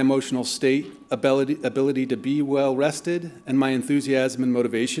affect my emotional state, ability to be well rested, and my enthusiasm and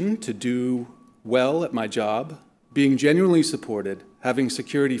motivation to do well at my job, being genuinely supported, having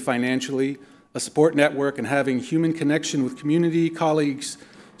security financially, a support network, and having human connection with community, colleagues,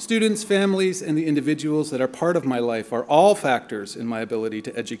 students, families, and the individuals that are part of my life are all factors in my ability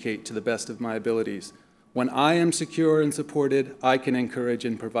to educate to the best of my abilities. When I am secure and supported, I can encourage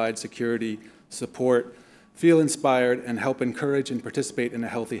and provide security, support, feel inspired, and help encourage and participate in a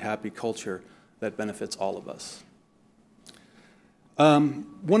healthy, happy culture that benefits all of us.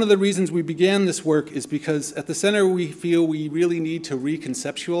 One of the reasons we began this work is because at the center we feel we really need to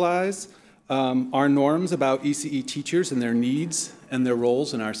reconceptualize our norms about ECE teachers and their needs and their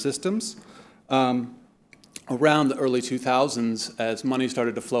roles in our systems. Around the early 2000s, as money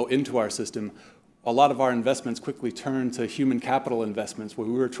started to flow into our system, a lot of our investments quickly turned to human capital investments, where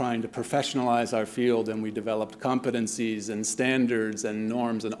we were trying to professionalize our field, and we developed competencies and standards and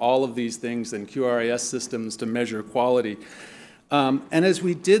norms and all of these things and QRIS systems to measure quality. And as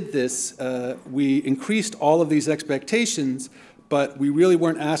we did this, we increased all of these expectations, but we really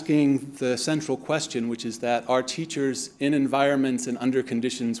weren't asking the central question, which is that are teachers in environments and under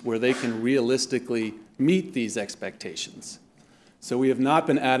conditions where they can realistically meet these expectations? So we have not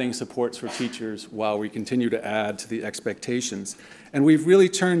been adding supports for teachers while we continue to add to the expectations. And we've really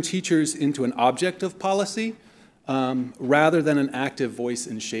turned teachers into an object of policy rather than an active voice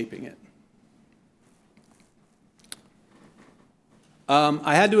in shaping it.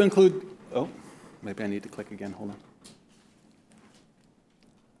 I had to include, oh, maybe I need to click again, hold on.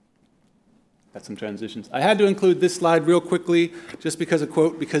 Got some transitions. I had to include this slide real quickly just because of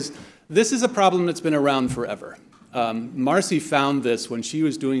quote, because this is a problem that's been around forever. Marcy found this when she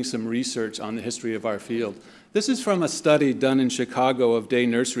was doing some research on the history of our field. This is from a study done in Chicago of day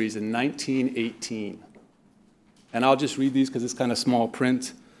nurseries in 1918. And I'll just read these because it's kind of small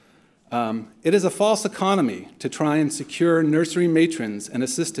print. It is a false economy to try and secure nursery matrons and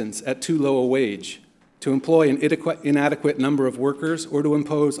assistants at too low a wage, to employ an inadequate number of workers, or to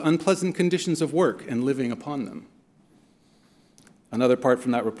impose unpleasant conditions of work and living upon them. Another part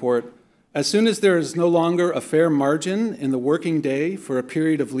from that report, as soon as there is no longer a fair margin in the working day for a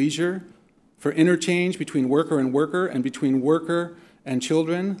period of leisure, for interchange between worker and between worker and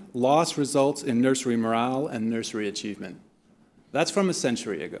children, loss results in nursery morale and nursery achievement. That's from a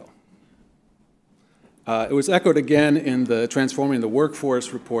century ago. It was echoed again in the Transforming the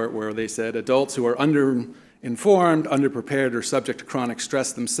Workforce report, where they said adults who are underinformed, underprepared, or subject to chronic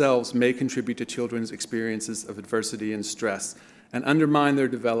stress themselves may contribute to children's experiences of adversity and stress and undermine their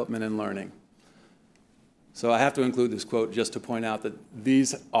development and learning. So I have to include this quote just to point out that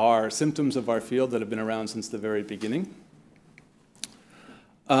these are symptoms of our field that have been around since the very beginning.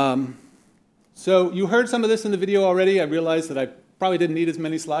 So you heard some of this in the video already. I realized that I probably didn't need as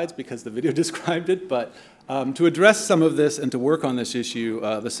many slides because the video described it, but to address some of this and to work on this issue,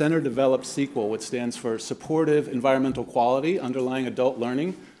 the center developed SEQUEL, which stands for Supportive Environmental Quality Underlying Adult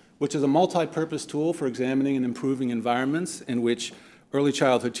Learning, which is a multi-purpose tool for examining and improving environments in which early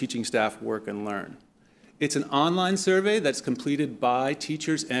childhood teaching staff work and learn. It's an online survey that's completed by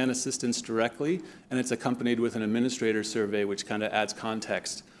teachers and assistants directly, and it's accompanied with an administrator survey, which kind of adds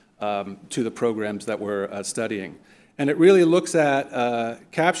context to the programs that we're studying. And it really looks at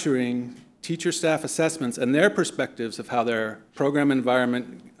capturing teacher staff assessments and their perspectives of how their program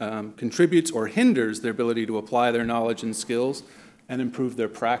environment contributes or hinders their ability to apply their knowledge and skills and improve their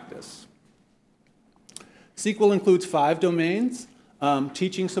practice. SEQUEL includes 5 domains.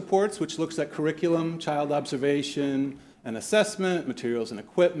 Teaching supports, which looks at curriculum, child observation and assessment, materials and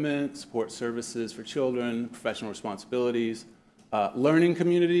equipment, support services for children, professional responsibilities. Learning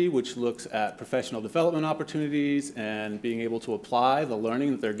community, which looks at professional development opportunities and being able to apply the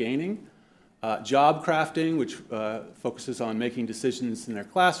learning that they're gaining. Job crafting, which focuses on making decisions in their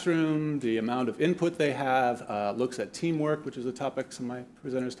classroom, the amount of input they have, looks at teamwork, which is a topic some of my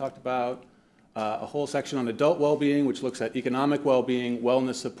presenters talked about. A whole section on adult well-being, which looks at economic well-being,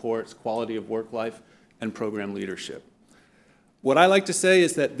 wellness supports, quality of work life, and program leadership. What I like to say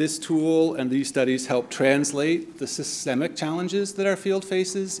is that this tool and these studies help translate the systemic challenges that our field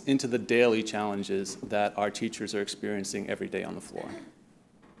faces into the daily challenges that our teachers are experiencing every day on the floor.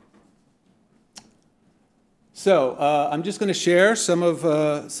 So I'm just going to share some of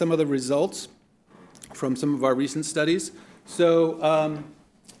the results from some of our recent studies. So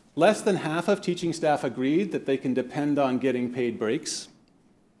less than half of teaching staff agreed that they can depend on getting paid breaks,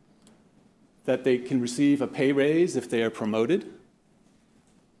 that they can receive a pay raise if they are promoted,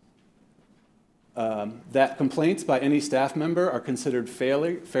 that complaints by any staff member are considered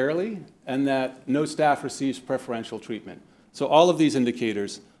fairly, and that no staff receives preferential treatment. So all of these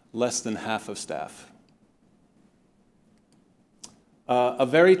indicators, less than half of staff. A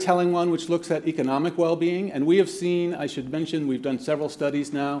very telling one, which looks at economic well-being, and we have seen, I should mention, we've done several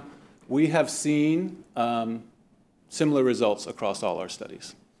studies now, we have seen similar results across all our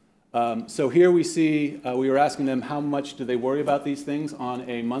studies. So here we see, we were asking them how much do they worry about these things on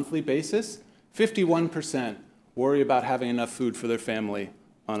a monthly basis. 51% worry about having enough food for their family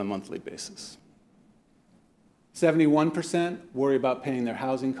on a monthly basis. 71% worry about paying their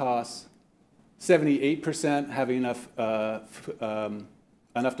housing costs. 78% having enough to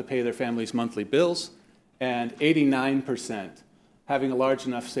pay their family's monthly bills, and 89% having a large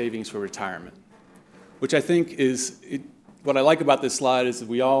enough savings for retirement, which I think is, what I like about this slide is that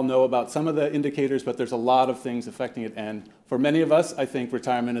we all know about some of the indicators, but there's a lot of things affecting it. And for many of us, I think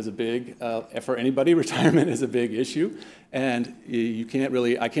retirement is a big, for anybody, retirement is a big issue. And I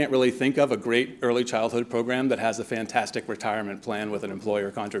can't really think of a great early childhood program that has a fantastic retirement plan with an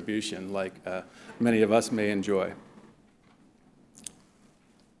employer contribution like many of us may enjoy.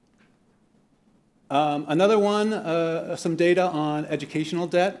 Another one, some data on educational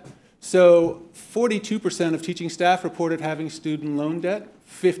debt. So 42% of teaching staff reported having student loan debt,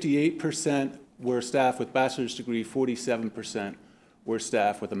 58% were staff with bachelor's degree, 47% were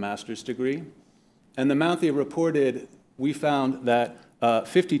staff with a master's degree. And the amount they reported, we found that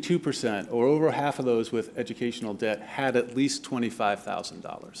 52%, or over half of those with educational debt, had at least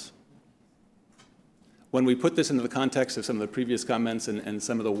 $25,000. When we put this into the context of some of the previous comments and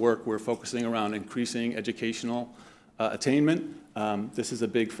some of the work we're focusing around increasing educational attainment, this is a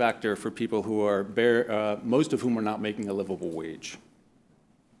big factor for people who are, most of whom are not making a livable wage.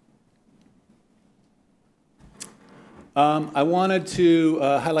 I wanted to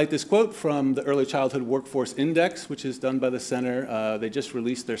highlight this quote from the Early Childhood Workforce Index, which is done by the Center. They just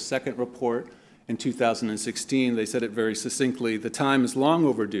released their second report in 2016. They said it very succinctly: the time is long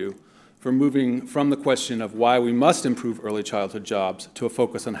overdue for moving from the question of why we must improve early childhood jobs to a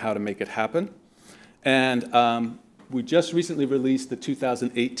focus on how to make it happen. And we just recently released the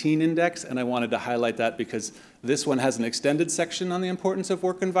 2018 index, and I wanted to highlight that because this one has an extended section on the importance of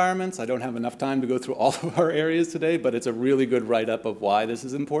work environments. I don't have enough time to go through all of our areas today, but it's a really good write-up of why this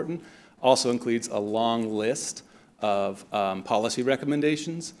is important. Also includes a long list of policy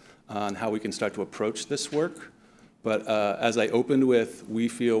recommendations on how we can start to approach this work. But as I opened with, we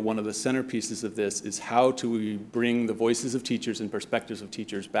feel one of the centerpieces of this is how do we bring the voices of teachers and perspectives of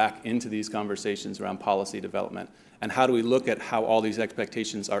teachers back into these conversations around policy development, and how do we look at how all these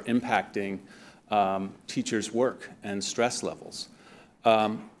expectations are impacting teachers' work and stress levels.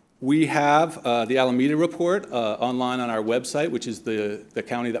 We have the Alameda report online on our website, which is the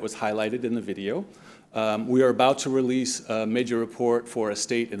county that was highlighted in the video. We are about to release a major report for a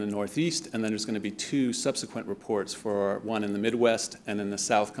state in the Northeast, and then there's going to be 2 subsequent reports, for one in the Midwest and in the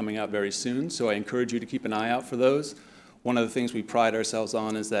South, coming out very soon. So I encourage you to keep an eye out for those. One of the things we pride ourselves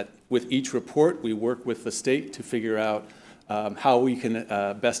on is that with each report, we work with the state to figure out how we can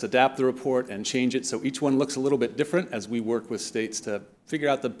best adapt the report and change it. So each one looks a little bit different as we work with states to figure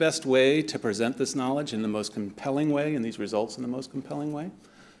out the best way to present this knowledge in the most compelling way and these results in the most compelling way.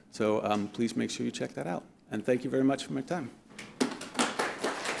 So please make sure you check that out. And thank you very much for my time.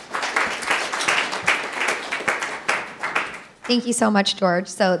 Thank you so much, George.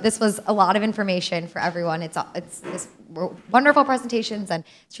 So this was a lot of information for everyone. It's wonderful presentations, and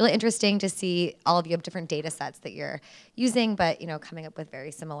it's really interesting to see all of you have different data sets that you're using, but coming up with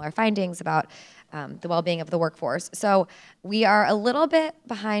very similar findings about the well-being of the workforce. So we are a little bit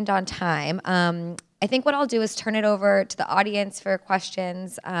behind on time. I think what I'll do is turn it over to the audience for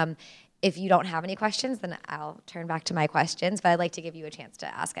questions. If you don't have any questions, then I'll turn back to my questions, but I'd like to give you a chance to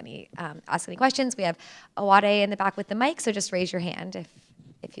ask any questions. We have Awade in the back with the mic, so just raise your hand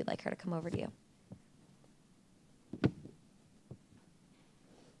if you'd like her to come over to you.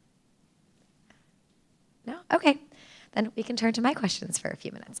 No? Okay. Then we can turn to my questions for a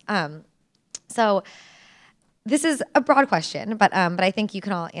few minutes. So this is a broad question, but I think you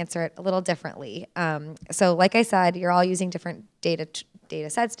can all answer it a little differently. So like I said, you're all using different data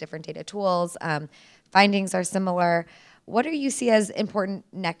sets, different data tools. Findings are similar. What do you see as important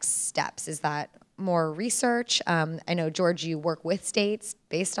next steps? Is that more research? I know, George, you work with states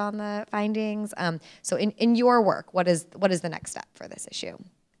based on the findings. So in your work, what is the next step for this issue?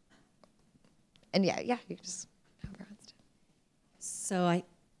 And yeah, you can just have her on stage. So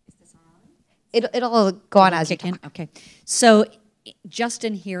is this on? It'll go on as you talk. Okay. So just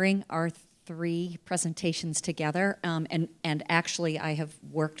in hearing our 3 presentations together, and actually I have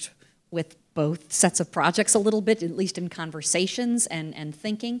worked with both sets of projects a little bit, at least in conversations and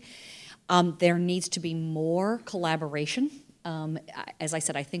thinking. There needs to be more collaboration. As I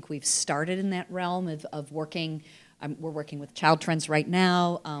said, I think we've started in that realm of working. We're working with Child Trends right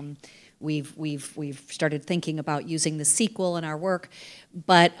now. We've started thinking about using the sequel in our work,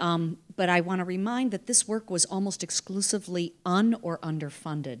 but I want to remind that this work was almost exclusively or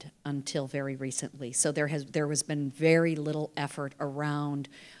underfunded until very recently. So there has been very little effort around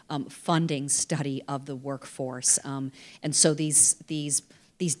funding study of the workforce, and so these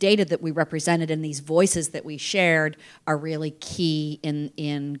data that we represented and these voices that we shared are really key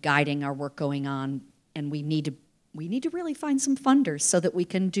in guiding our work going on, and we need to really find some funders so that we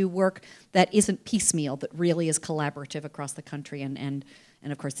can do work that isn't piecemeal, that really is collaborative across the country and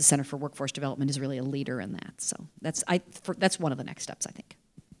And of course, the Center for Workforce Development is really a leader in that. So that's one of the next steps, I think.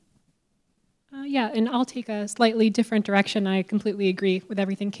 Yeah, and I'll take a slightly different direction. I completely agree with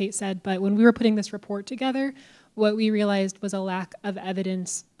everything Kate said, but when we were putting this report together, what we realized was a lack of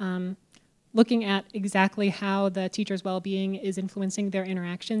evidence looking at exactly how the teacher's well-being is influencing their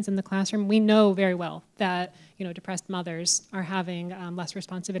interactions in the classroom. We know very well that depressed mothers are having less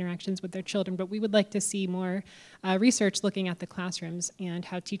responsive interactions with their children, but we would like to see more research looking at the classrooms and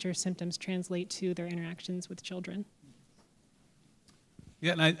how teachers' symptoms translate to their interactions with children.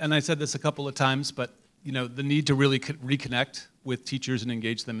 Yeah, and I said this a couple of times, but the need to really reconnect with teachers and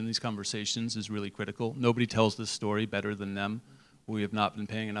engage them in these conversations is really critical. Nobody tells this story better than them. We have not been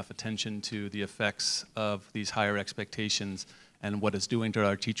paying enough attention to the effects of these higher expectations and what it's doing to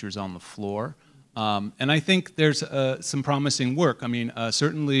our teachers on the floor. And I think there's some promising work. I mean,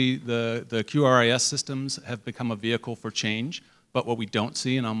 certainly the QRIS systems have become a vehicle for change, but what we don't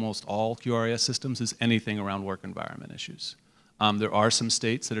see in almost all QRIS systems is anything around work environment issues. There are some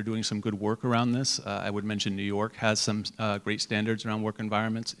states that are doing some good work around this. I would mention New York has some great standards around work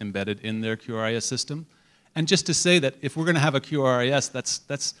environments embedded in their QRIS system. And just to say that if we're going to have a QRIS,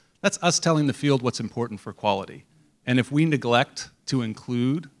 that's us telling the field what's important for quality. And if we neglect to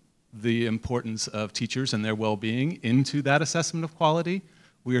include the importance of teachers and their well-being into that assessment of quality,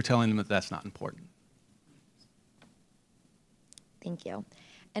 we are telling them that that's not important. Thank you.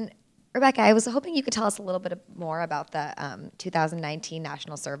 And Rebecca, I was hoping you could tell us a little bit more about the 2019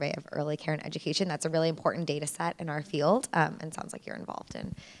 National Survey of Early Care and Education. That's a really important data set in our field, and sounds like you're involved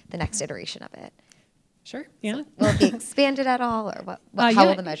in the next iteration of it. Sure, yeah. So will it be expanded at all, or how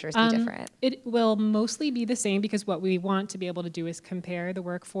will the measures be different? It will mostly be the same, because what we want to be able to do is compare the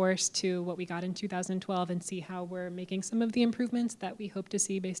workforce to what we got in 2012 and see how we're making some of the improvements that we hope to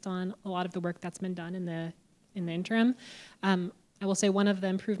see based on a lot of the work that's been done in the interim. I will say one of the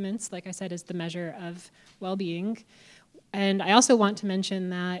improvements, like I said, is the measure of well-being. And I also want to mention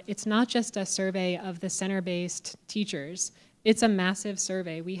that it's not just a survey of the center-based teachers. It's a massive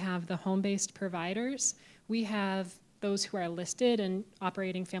survey. We have the home-based providers. We have those who are listed and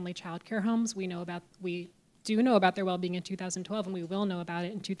operating family child care homes. We do know about their well-being in 2012, and we will know about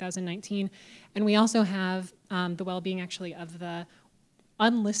it in 2019. And we also have the well-being actually of the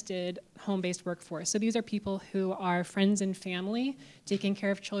unlisted home-based workforce. So these are people who are friends and family taking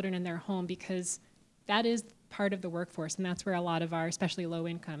care of children in their home, because that is part of the workforce, and that's where a lot of our, especially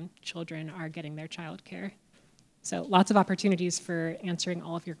low-income children, are getting their child care. So lots of opportunities for answering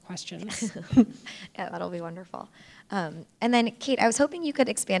all of your questions. Yeah, that'll be wonderful. And then, Kate, I was hoping you could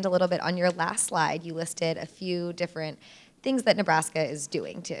expand a little bit on your last slide. You listed a few different things that Nebraska is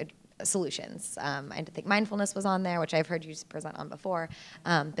doing to solutions. I think mindfulness was on there, which I've heard you present on before.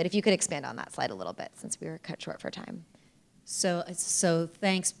 But if you could expand on that slide a little bit, since we were cut short for time. So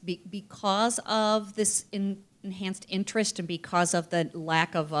thanks. Because of this enhanced interest and because of the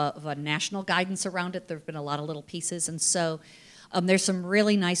lack of a national guidance around it, there have been a lot of little pieces. And so there's some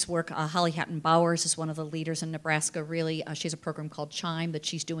really nice work. Holly Hatton-Bowers is one of the leaders in Nebraska, really. She has a program called CHIME that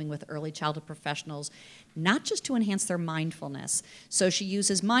she's doing with early childhood professionals, not just to enhance their mindfulness. So she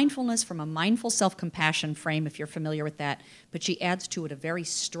uses mindfulness from a mindful self-compassion frame, if you're familiar with that, but she adds to it a very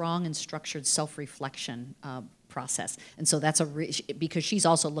strong and structured self-reflection process. And so that's because she's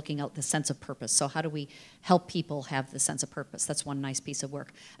also looking at the sense of purpose. So how do we help people have the sense of purpose? That's one nice piece of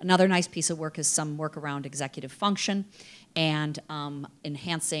work. Another nice piece of work is some work around executive function and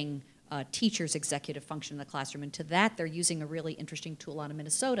enhancing teachers' executive function in the classroom. And to that, they're using a really interesting tool out of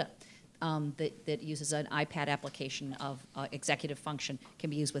Minnesota that uses an iPad application of executive function. Can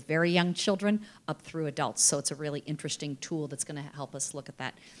be used with very young children up through adults. So it's a really interesting tool that's going to help us look at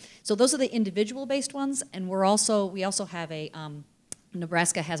that. So those are the individual-based ones, and we also have a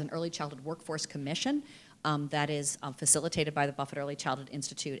Nebraska has an early childhood workforce commission that is facilitated by the Buffett Early Childhood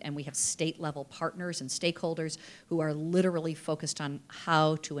Institute, and we have state-level partners and stakeholders who are literally focused on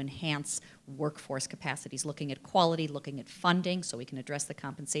how to enhance workforce capacities, looking at quality, looking at funding so we can address the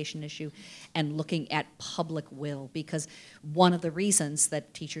compensation issue, and looking at public will, because one of the reasons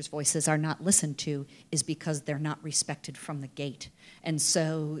that teachers' voices are not listened to is because they're not respected from the gate. And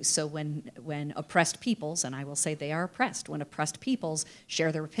so when oppressed peoples, and I will say they are oppressed, when oppressed peoples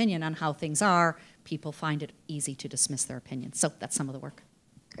share their opinion on how things are, people find it easy to dismiss their opinion. So that's some of the work.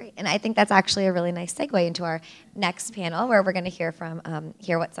 Great, and I think that's actually a really nice segue into our next panel, where we're going to hear from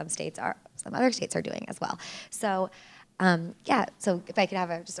what some other states are doing as well. So, so if I could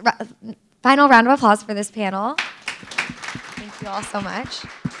have just a final round of applause for this panel. Thank you all so much.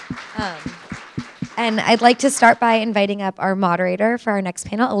 And I'd like to start by inviting up our moderator for our next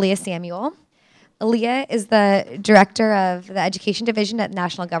panel, Aaliyah Samuel. Aaliyah is the director of the Education Division at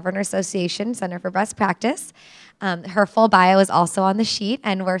National Governor Association Center for Best Practice. Her full bio is also on the sheet,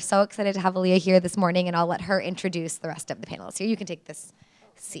 and we're so excited to have Aaliyah here this morning, and I'll let her introduce the rest of the panelists here. You can take this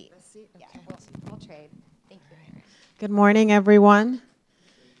seat. Yeah, we'll trade. Thank you. Good morning, everyone.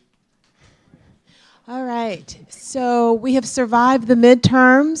 All right, so we have survived the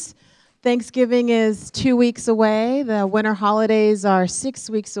midterms. Thanksgiving is 2 weeks away. The winter holidays are 6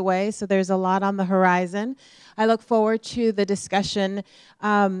 weeks away, so there's a lot on the horizon. I look forward to the discussion.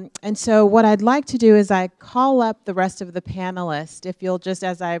 And so what I'd like to do is I call up the rest of the panelists. If you'll just,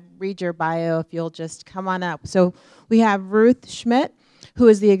 as I read your bio, if you'll just come on up. So we have Ruth Schmidt, who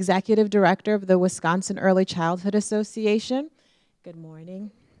is the Executive Director of the Wisconsin Early Childhood Association. Good morning.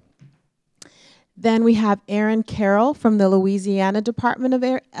 Then we have Erin Carroll from the Louisiana Department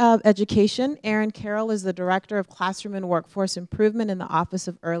of Education. Erin Carroll is the Director of Classroom and Workforce Improvement in the Office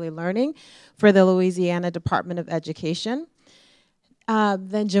of Early Learning for the Louisiana Department of Education.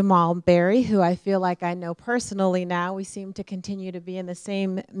 Then Jamal Berry, who I feel like I know personally now. We seem to continue to be in the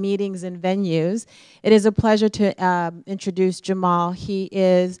same meetings and venues. It is a pleasure to introduce Jamal. He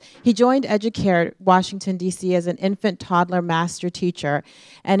joined Educare Washington, D.C. as an infant toddler master teacher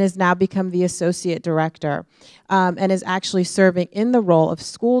and has now become the associate director and is actually serving in the role of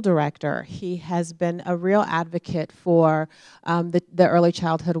school director. He has been a real advocate for the early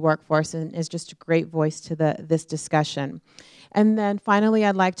childhood workforce and is just a great voice to this discussion. And then finally,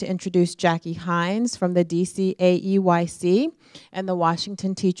 I'd like to introduce Jackie Hines from the DC AEYC and the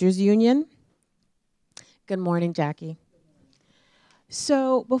Washington Teachers Union. Good morning, Jackie.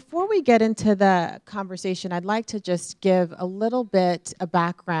 So before we get into the conversation, I'd like to just give a little bit of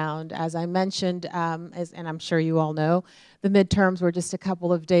background. As I mentioned, and I'm sure you all know, the midterms were just a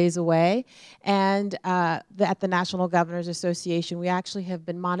couple of days away. And at the National Governors Association, we actually have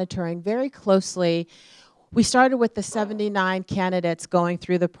been monitoring very closely. We started with the 79 candidates going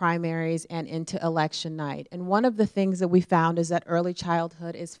through the primaries and into election night. And one of the things that we found is that early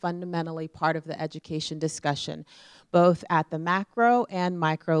childhood is fundamentally part of the education discussion, both at the macro and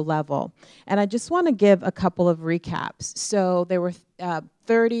micro level. And I just want to give a couple of recaps. So there were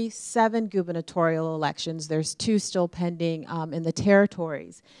 37 gubernatorial elections. There's 2 still pending in the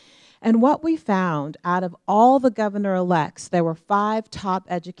territories. And what we found, out of all the governor-elects, there were 5 top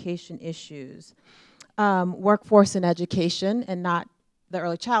education issues. Workforce and education, and not the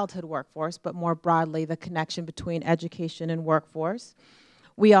early childhood workforce, but more broadly the connection between education and workforce.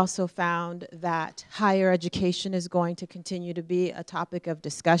 We also found that higher education is going to continue to be a topic of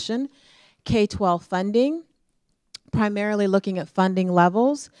discussion. K-12 funding, primarily looking at funding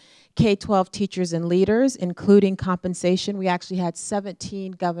levels. K-12 teachers and leaders, including compensation. We actually had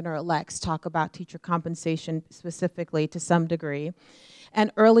 17 governor-elects talk about teacher compensation specifically to some degree. And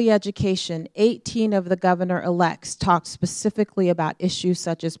early education, 18 of the governor-elects talked specifically about issues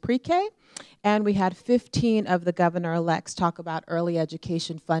such as pre-K, and we had 15 of the governor-elects talk about early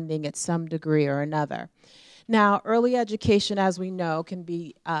education funding at some degree or another. Now, early education, as we know, can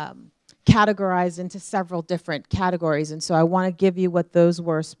be categorized into several different categories, and so I want to give you what those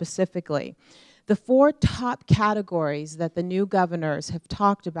were specifically. The 4 top categories that the new governors have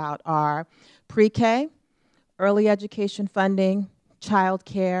talked about are pre-K, early education funding, child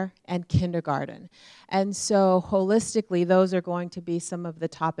care, and kindergarten. And so holistically, those are going to be some of the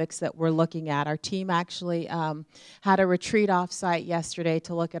topics that we're looking at. Our team actually had a retreat offsite yesterday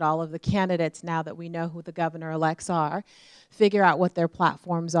to look at all of the candidates now that we know who the governor-elects are, figure out what their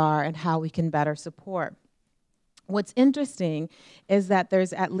platforms are and how we can better support. What's interesting is that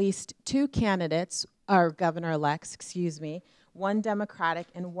there's at least 2 candidates, or governor-elects, excuse me, 1 Democratic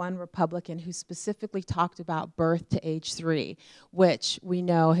and 1 Republican who specifically talked about birth to age 3, which we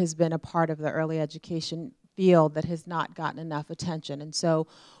know has been a part of the early education field that has not gotten enough attention. And so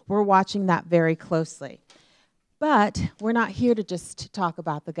we're watching that very closely. But we're not here to just talk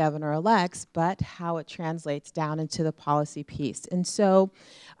about the governor-elects, but how it translates down into the policy piece. And so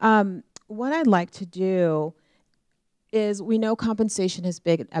what I'd like to do is, we know compensation has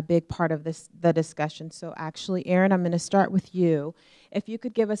been a big part of the discussion. So actually, Erin, I'm going to start with you. If you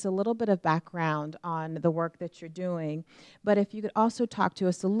could give us a little bit of background on the work that you're doing, but if you could also talk to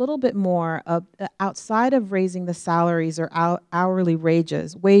us a little bit more outside of raising the salaries or hourly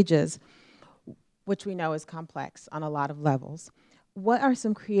wages, which we know is complex on a lot of levels. What are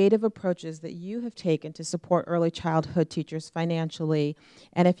some creative approaches that you have taken to support early childhood teachers financially?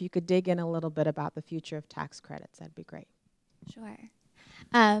 And if you could dig in a little bit about the future of tax credits, that'd be great. Sure.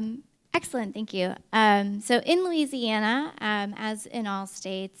 Excellent, thank you. So in Louisiana, as in all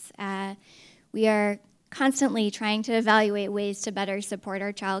states, we are constantly trying to evaluate ways to better support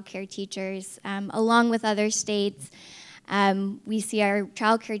our child care teachers. Along with other states, we see our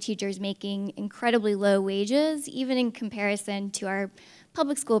child care teachers making incredibly low wages, even in comparison to our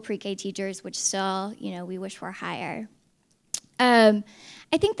public school pre-K teachers, which still, we wish were higher.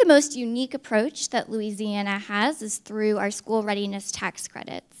 I think the most unique approach that Louisiana has is through our school readiness tax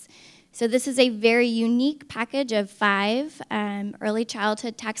credits. So this is a very unique package of 5 early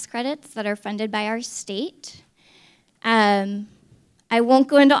childhood tax credits that are funded by our state. I won't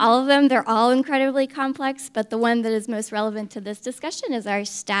go into all of them. They're all incredibly complex, but the one that is most relevant to this discussion is our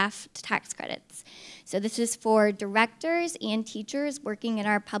staff tax credits. So this is for directors and teachers working in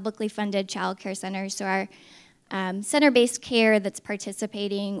our publicly funded child care centers, so our center-based care that's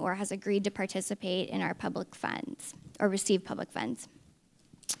participating or has agreed to participate in our public funds or receive public funds.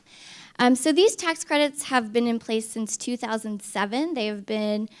 So these tax credits have been in place since 2007. They have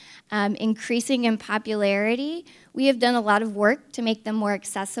been increasing in popularity. We have done a lot of work to make them more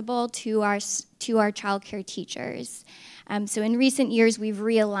accessible to our child care teachers. So in recent years, we've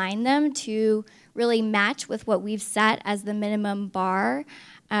realigned them to really match with what we've set as the minimum bar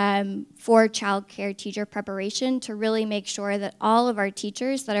for child care teacher preparation, to really make sure that all of our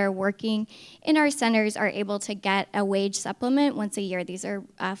teachers that are working in our centers are able to get a wage supplement once a year. These are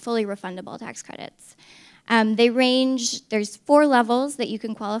fully refundable tax credits. They range, there's 4 levels that you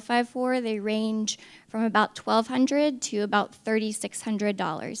can qualify for. They range from about $1,200 to about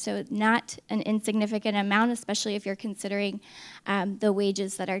 $3,600. So not an insignificant amount, especially if you're considering the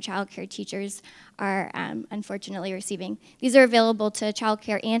wages that our child care teachers are unfortunately receiving. These are available to child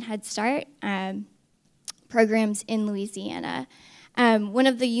care and Head Start programs in Louisiana. One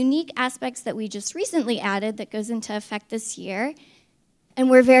of the unique aspects that we just recently added that goes into effect this year, and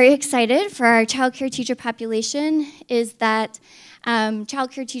we're very excited for our child care teacher population, is that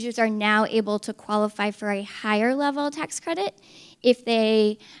child care teachers are now able to qualify for a higher level tax credit if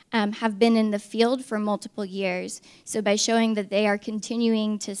they have been in the field for multiple years. So by showing that they are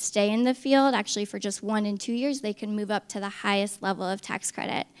continuing to stay in the field, actually for just 1 and 2 years, they can move up to the highest level of tax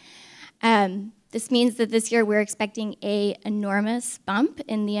credit. This means that this year we're expecting an enormous bump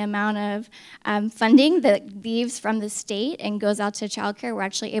in the amount of funding that leaves from the state and goes out to childcare. We're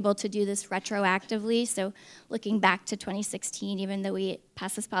actually able to do this retroactively, so looking back to 2016, even though we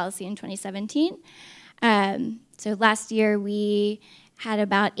passed this policy in 2017. So last year we had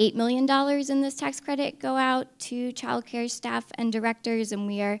about $8 million in this tax credit go out to childcare staff and directors, and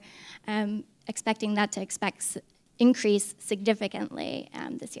we are expecting that to increase significantly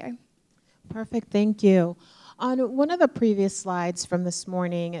this year. Perfect, thank you. On one of the previous slides from this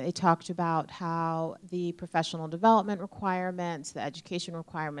morning, they talked about how the professional development requirements, the education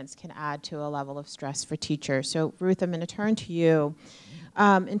requirements can add to a level of stress for teachers. So Ruth, I'm going to turn to you.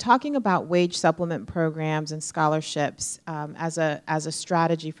 In talking about wage supplement programs and scholarships as a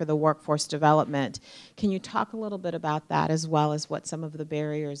strategy for the workforce development, can you talk a little bit about that as well as what some of the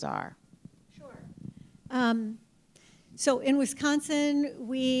barriers are? Sure. So in Wisconsin,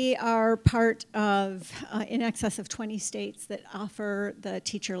 we are part of in excess of 20 states that offer the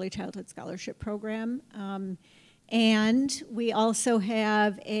Teach Early Childhood Scholarship Program. And we also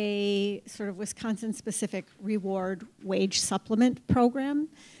have a sort of Wisconsin-specific reward wage supplement program.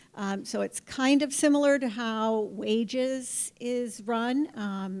 So it's kind of similar to how wages is run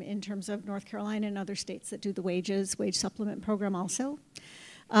in terms of North Carolina and other states that do the wage supplement program also.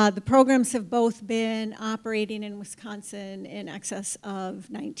 The programs have both been operating in Wisconsin in excess of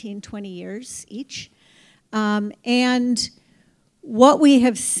 19, 20 years each. And what we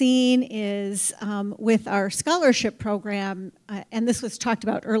have seen is with our scholarship program, and this was talked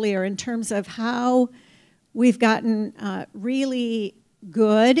about earlier in terms of how we've gotten really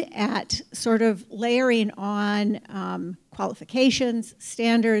good at sort of layering on qualifications,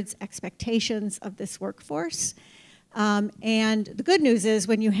 standards, expectations of this workforce. And the good news is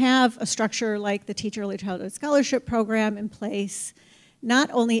when you have a structure like the Teach Early Childhood Scholarship Program in place, not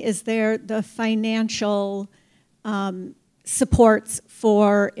only is there the financial supports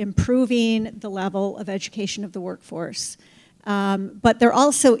for improving the level of education of the workforce, but there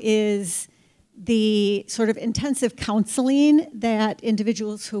also is the sort of intensive counseling that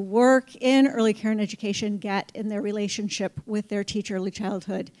individuals who work in early care and education get in their relationship with their Teach Early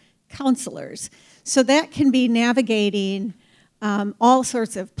Childhood counselors. So that can be navigating all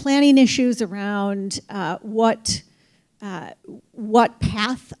sorts of planning issues around what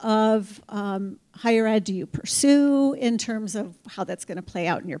path of higher ed do you pursue in terms of how that's going to play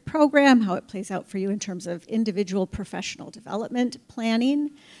out in your program, how it plays out for you in terms of individual professional development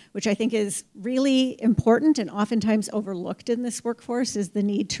planning, which I think is really important and oftentimes overlooked in this workforce, is the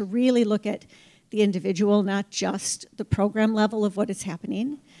need to really look at the individual, not just the program level of what is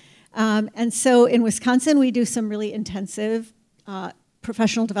happening. And so in Wisconsin, we do some really intensive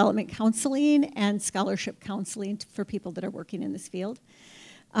professional development counseling and scholarship counseling for people that are working in this field.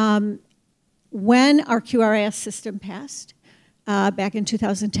 When our QRIS system passed back in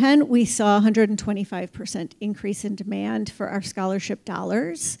 2010, we saw 125% increase in demand for our scholarship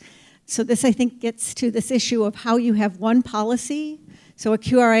dollars. So this, I think, gets to this issue of how you have one policy, so a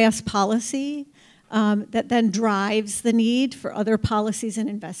QRIS policy, that then drives the need for other policies and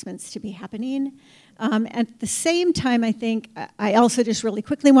investments to be happening. At the same time, I think I also just really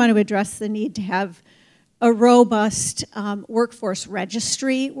quickly want to address the need to have a robust workforce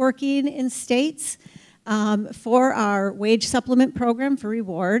registry working in states. For our wage supplement program for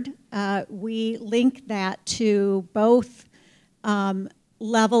reward, we link that to both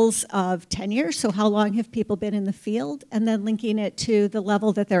levels of tenure, so how long have people been in the field, and then linking it to the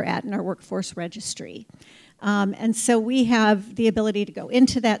level that they're at in our workforce registry. And so we have the ability to go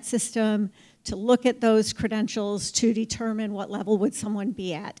into that system, to look at those credentials, to determine what level would someone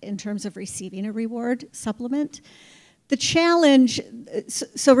be at in terms of receiving a reward supplement. The challenge,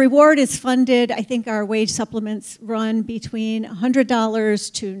 so reward is funded, I think our wage supplements run between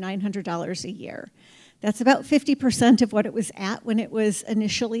 $100 to $900 a year. That's about 50% of what it was at when it was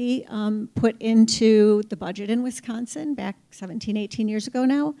initially put into the budget in Wisconsin back 17, 18 years ago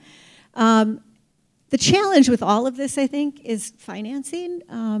now. The challenge with all of this, I think, is financing.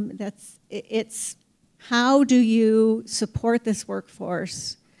 It's how do you support this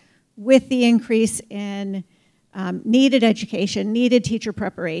workforce with the increase in needed education, needed teacher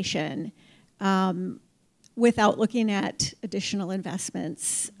preparation, without looking at additional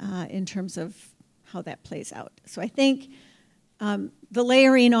investments in terms of how that plays out. So I think the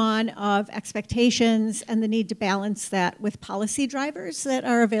layering on of expectations and the need to balance that with policy drivers that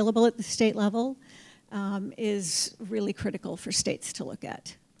are available at the state level is really critical for states to look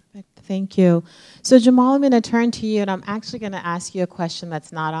at. Thank you. So Jamal, I'm going to turn to you, and I'm actually going to ask you a question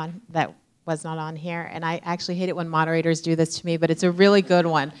that was not on here, and I actually hate it when moderators do this to me, but it's a really good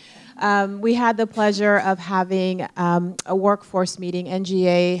one. We had the pleasure of having a workforce meeting.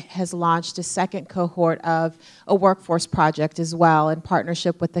 NGA has launched a second cohort of a workforce project as well in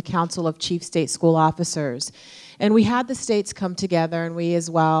partnership with the Council of Chief State School Officers. And we had the states come together, and we as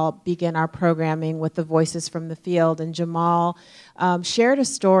well begin our programming with the voices from the field. And Jamal shared a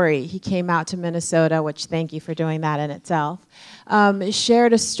story. He came out to Minnesota, which thank you for doing that in itself,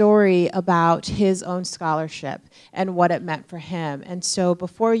 shared a story about his own scholarship and what it meant for him. And so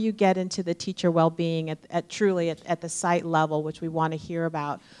before you get into the teacher well-being truly at the site level, which we want to hear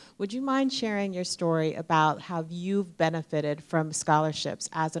about, would you mind sharing your story about how you've benefited from scholarships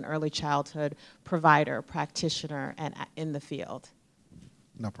as an early childhood provider, practitioner, and in the field?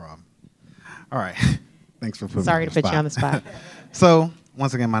 No problem. All right. Thanks for putting me on the spot. Sorry to put you on the spot. So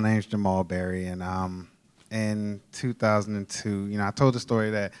once again, my name's Jamal Berry, and in 2002, I told the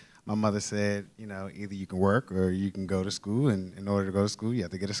story that my mother said, either you can work or you can go to school, and in order to go to school, you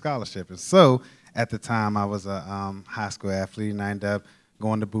have to get a scholarship. And so at the time, I was a high school athlete, and I ended up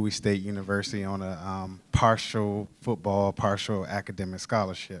going to Bowie State University on a partial football, partial academic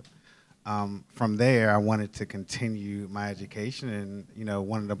scholarship. From there, I wanted to continue my education, and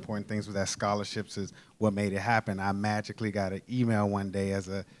one of the important things with that scholarships is what made it happen. I magically got an email one day as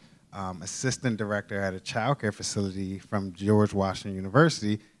a assistant director at a child care facility from George Washington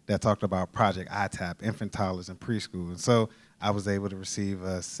University that talked about Project ITAP, infant, toddlers, and preschool. And so I was able to receive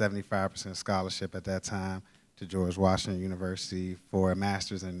a 75% scholarship at that time to George Washington University for a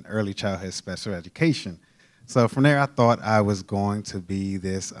master's in early childhood special education. So from there, I thought I was going to be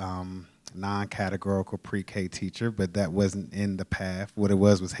this non-categorical pre-K teacher, but that wasn't in the path. What it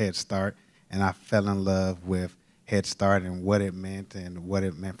was Head Start, and I fell in love with Head Start and what it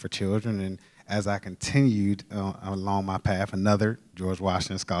meant for children. And as I continued along my path, another George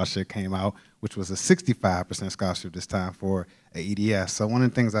Washington scholarship came out, which was a 65% scholarship this time for an EDS. So one of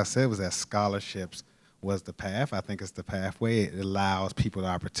the things I said was that scholarships was the path. I think it's the pathway. It allows people the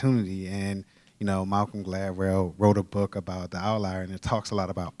opportunity. And Malcolm Gladwell wrote a book about the outlier, and it talks a lot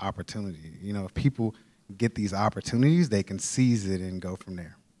about opportunity. If people get these opportunities, they can seize it and go from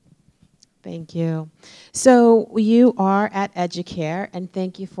there. Thank you. So you are at Educare, and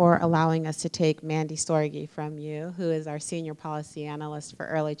thank you for allowing us to take Mandy Storge from you, who is our Senior Policy Analyst for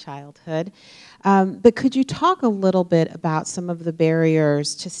Early Childhood. But could you talk a little bit about some of the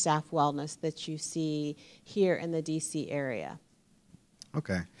barriers to staff wellness that you see here in the DC area?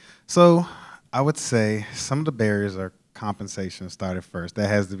 Okay. So I would say some of the barriers are compensation started first. That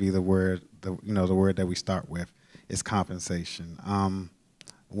has to be the word, the word that we start with is compensation.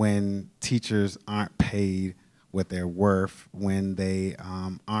 when teachers aren't paid what they're worth, when they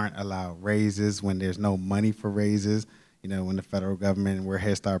aren't allowed raises, when there's no money for raises, you know, when the federal government and we're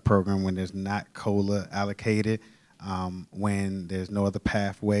Head Start program, when there's not COLA allocated, when there's no other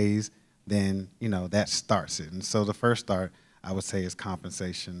pathways, then, you know, that starts it. And so the first start, I would say, is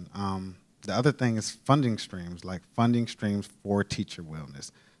compensation. The other thing is funding streams, like funding streams for teacher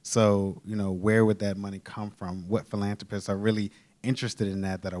wellness. So, you know, where would that money come from? What philanthropists are really interested in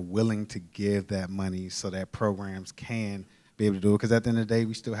that are willing to give that money so that programs can be able to do it? Because at the end of the day,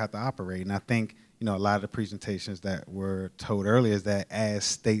 we still have to operate. And I think, you know, a lot of the presentations that were told earlier is that as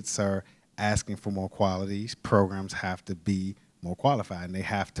states are asking for more quality, programs have to be more qualified, and they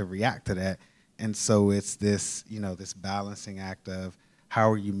have to react to that. And so it's this, you know, this balancing act of how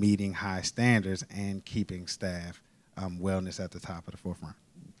are you meeting high standards and keeping staff wellness at the top of the forefront.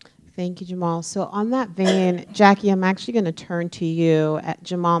 Thank you, Jamal. So on that vein, Jackie, I'm actually going to turn to you.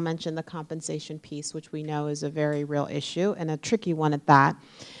 Jamal mentioned the compensation piece, which we know is a very real issue and a tricky one at that.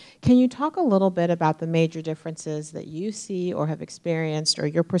 Can you talk a little bit about the major differences that you see or have experienced, or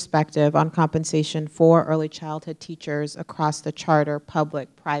your perspective on compensation for early childhood teachers across the charter,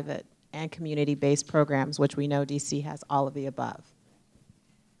 public, private, and community-based programs, which we know DC has all of the above?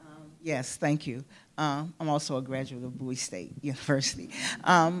 Yes, thank you. I'm also a graduate of Bowie State University.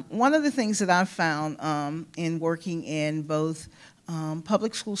 One of the things that I've found in working in both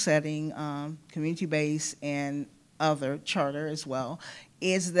public school setting, community-based, and other charter as well,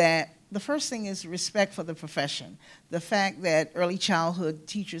 is that the first thing is respect for the profession. The fact that early childhood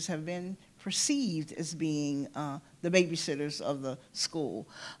teachers have been perceived as being the babysitters of the school.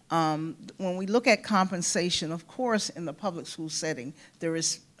 When we look at compensation, of course, in the public school setting, there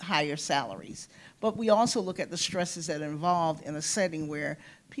is higher salaries. But we also look at the stresses that are involved in a setting where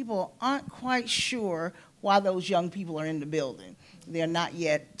people aren't quite sure why those young people are in the building. They're not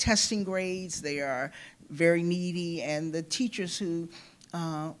yet testing grades, they are very needy, and the teachers who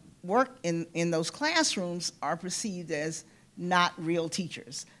work in those classrooms are perceived as not real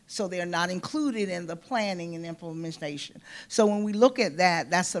teachers. So they're not included in the planning and implementation. So when we look at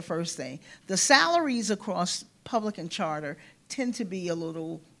that, that's the first thing. The salaries across public and charter tend to be a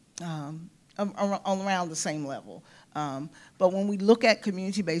little around the same level. But when we look at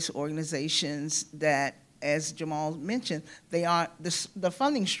community-based organizations that, as Jamal mentioned, they are the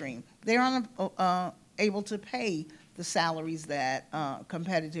funding stream. They aren't able to pay the salaries that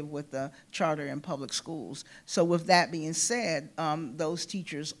competitive with the charter and public schools. So with that being said, those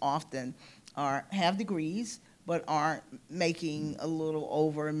teachers often have degrees, but aren't making a little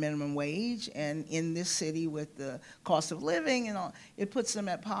over minimum wage. And in this city with the cost of living and all, it puts them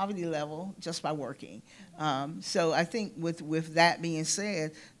at poverty level just by working. So I think with that being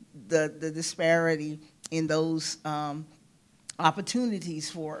said, the disparity in those opportunities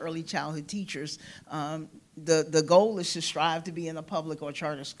for early childhood teachers, the goal is to strive to be in a public or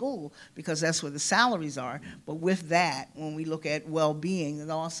charter school because that's where the salaries are. But with that, when we look at well-being, it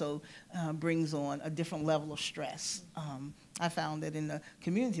also brings on a different level of stress. I found that in the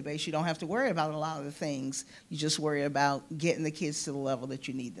community base, you don't have to worry about a lot of the things. You just worry about getting the kids to the level that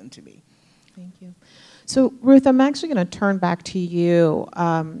you need them to be. Thank you. So Ruth, I'm actually going to turn back to you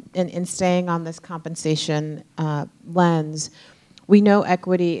in staying on this compensation lens. We know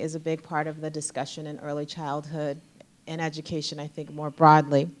equity is a big part of the discussion in early childhood and education, I think, more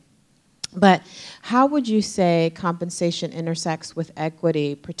broadly. But how would you say compensation intersects with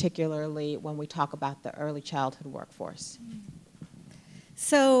equity, particularly when we talk about the early childhood workforce?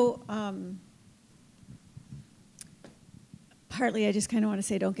 So partly I just kind of want to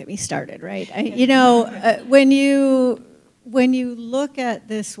say, don't get me started, right? When you look at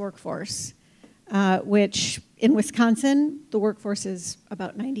this workforce, which in Wisconsin, the workforce is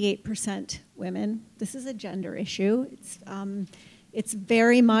about 98% women. This is a gender issue. It's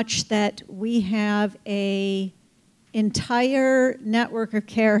very much that we have an entire network of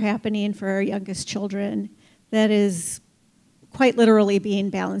care happening for our youngest children that is quite literally being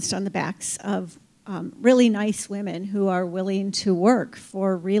balanced on the backs of really nice women who are willing to work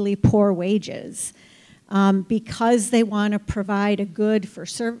for really poor wages. Because they want to provide a good for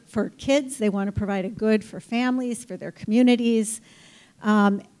kids, they want to provide a good for families, for their communities,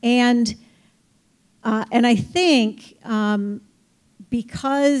 and I think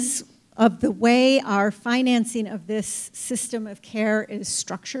because of the way our financing of this system of care is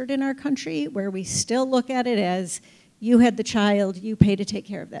structured in our country, where we still look at it as you had the child, you pay to take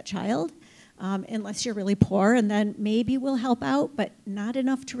care of that child. Unless you're really poor, and then maybe we'll help out, but not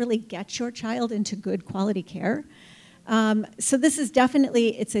enough to really get your child into good quality care. So this is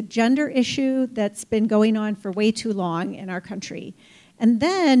definitely, it's a gender issue that's been going on for way too long in our country. And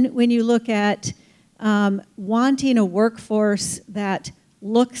then when you look at wanting a workforce that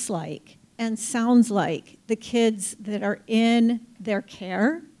looks like and sounds like the kids that are in their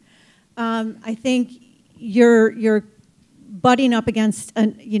care, I think you're butting up against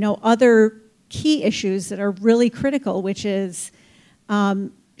other key issues that are really critical, which is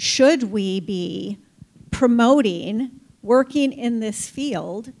should we be promoting working in this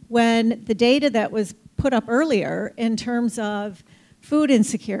field when the data that was put up earlier in terms of food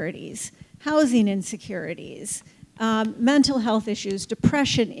insecurities, housing insecurities, mental health issues,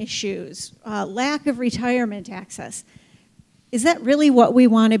 depression issues, lack of retirement access. Is that really what we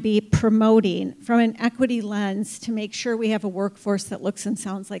want to be promoting from an equity lens to make sure we have a workforce that looks and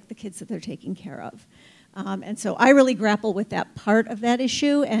sounds like the kids that they're taking care of? And so I really grapple with that part of that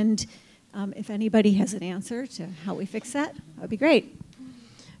issue, and if anybody has an answer to how we fix that, that would be great.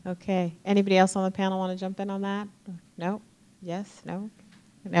 Okay. Anybody else on the panel want to jump in on that? No? Yes? No?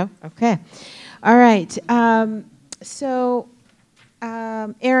 No? Okay. All right. Erin,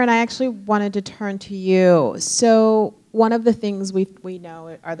 I actually wanted to turn to you. So one of the things we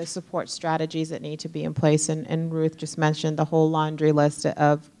know are the support strategies that need to be in place, and Ruth just mentioned the whole laundry list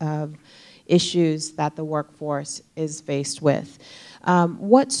of issues that the workforce is faced with.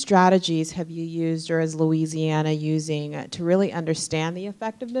 What strategies have you used, or is Louisiana using, to really understand the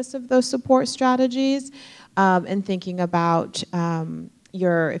effectiveness of those support strategies, and thinking about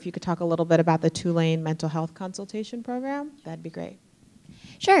if you could talk a little bit about the Tulane mental health consultation program, that'd be great.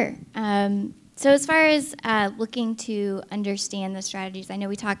 Sure. So as far as looking to understand the strategies, I know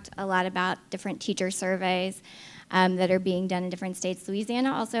we talked a lot about different teacher surveys that are being done in different states.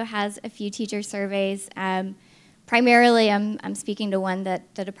 Louisiana also has a few teacher surveys. Primarily, I'm speaking to one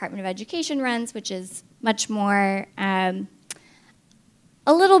that the Department of Education runs, which is much more,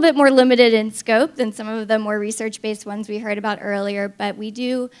 a little bit more limited in scope than some of the more research-based ones we heard about earlier. But we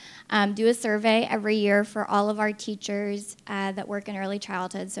do a survey every year for all of our teachers that work in early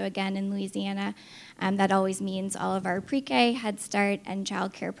childhood. So again, in Louisiana, that always means all of our pre-K, Head Start, and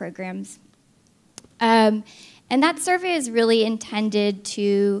child care programs. And that survey is really intended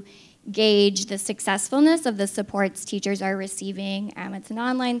to gauge the successfulness of the supports teachers are receiving. It's an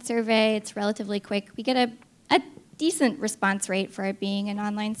online survey. It's relatively quick. We get a decent response rate for it being an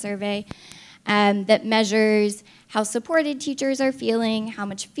online survey that measures how supported teachers are feeling, how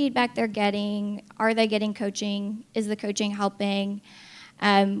much feedback they're getting, are they getting coaching, is the coaching helping.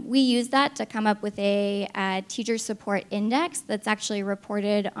 We use that to come up with a teacher support index that's actually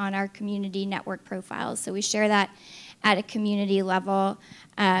reported on our community network profiles. So we share that at a community level.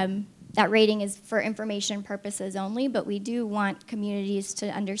 That rating is for information purposes only, but we do want communities to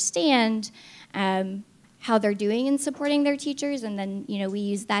understand how they're doing in supporting their teachers, and then we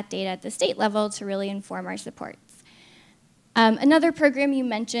use that data at the state level to really inform our supports. Another program you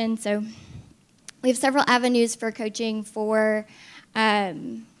mentioned, so we have several avenues for coaching for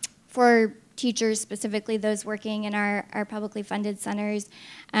teachers, specifically those working in our publicly funded centers.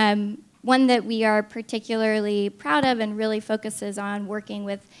 One that we are particularly proud of and really focuses on working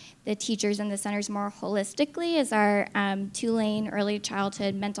with the teachers in the centers more holistically is our Tulane Early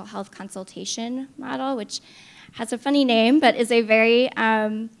Childhood Mental Health Consultation Model, which has a funny name, but is a very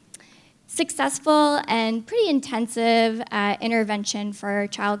successful and pretty intensive intervention for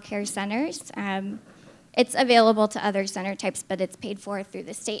child care centers. It's available to other center types, but it's paid for through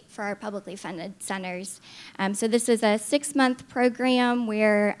the state for our publicly funded centers. So this is a 6-month program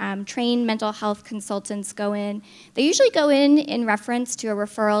where trained mental health consultants go in. They usually go in reference to a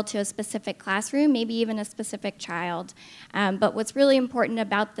referral to a specific classroom, maybe even a specific child. But what's really important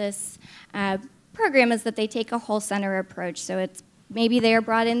about this program is that they take a whole center approach. So it's maybe they are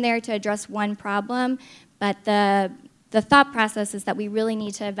brought in there to address one problem, but the thought process is that we really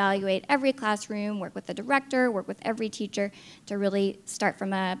need to evaluate every classroom, work with the director, work with every teacher to really start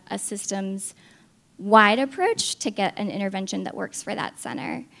from a systems-wide approach to get an intervention that works for that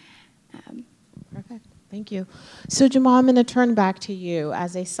center. Perfect. Thank you. So Jamal, I'm going to turn back to you.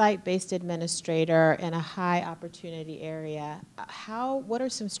 As a site-based administrator in a high-opportunity area, what are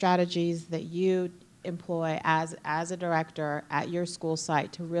some strategies that you employ as a director at your school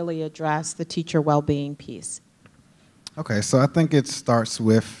site to really address the teacher well-being piece? Okay, so I think it starts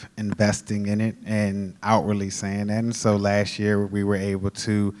with investing in it and outwardly saying that. And so last year we were able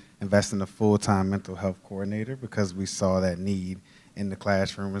to invest in a full-time mental health coordinator because we saw that need in the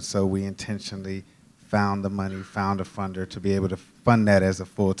classroom. And so we intentionally found the money, found a funder to be able to fund that as a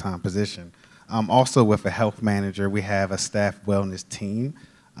full-time position. Also with a health manager, we have a staff wellness team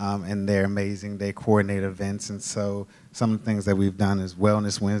and they're amazing. They coordinate events, and so some of the things that we've done is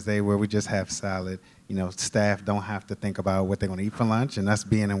Wellness Wednesday, where we just have salad. You know, staff don't have to think about what they're going to eat for lunch, and us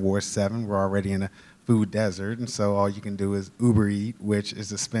being in Ward 7, we're already in a food desert, and so all you can do is Uber Eat, which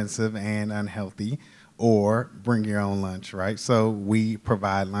is expensive and unhealthy, or bring your own lunch, right? So we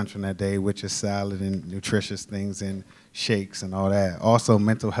provide lunch on that day, which is salad and nutritious things and shakes and all that. Also,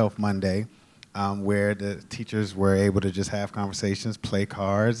 Mental Health Monday, where the teachers were able to just have conversations, play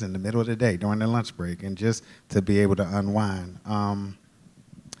cards in the middle of the day during their lunch break, and just to be able to unwind.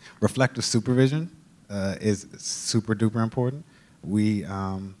 Reflective supervision is super duper important. We,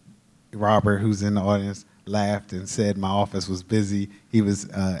 Robert, who's in the audience, laughed and said my office was busy. He was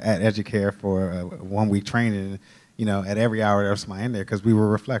at Educare for a 1-week training. You know, at every hour there was somebody in there because we were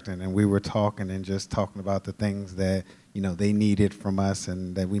reflecting and we were talking and just talking about the things that, you know, they needed from us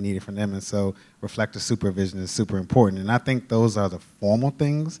and that we needed from them. And so reflective supervision is super important. And I think those are the formal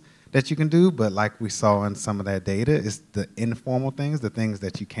things that you can do, but like we saw in some of that data, it's the informal things, the things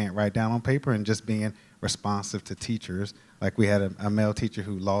that you can't write down on paper, and just being responsive to teachers. Like we had a male teacher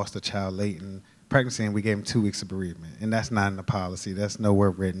who lost a child late in pregnancy, and we gave him 2 weeks of bereavement. And that's not in the policy, that's nowhere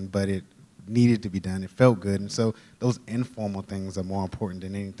written, but it needed to be done, it felt good. And so those informal things are more important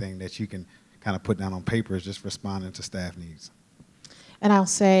than anything that you can kind of put down on paper, is just responding to staff needs. And I'll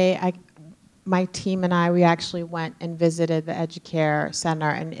say, my team and I, we actually went and visited the Educare Center,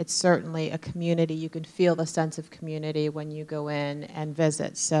 and it's certainly a community. You can feel the sense of community when you go in and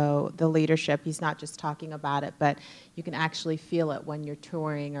visit. So the leadership, he's not just talking about it, but you can actually feel it when you're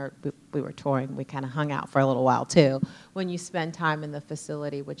touring, or we were touring, we kind of hung out for a little while too, when you spend time in the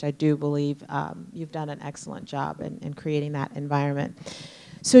facility, which I do believe you've done an excellent job in creating that environment.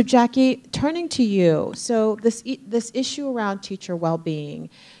 So Jackie, turning to you, so this issue around teacher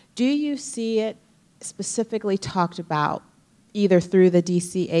well-being, do you see it specifically talked about either through the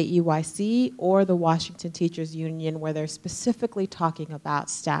DCAEYC or the Washington Teachers Union, where they're specifically talking about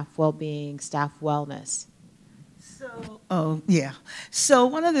staff well-being, staff wellness? So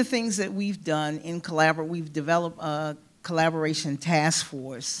one of the things that we've done in we've developed a collaboration task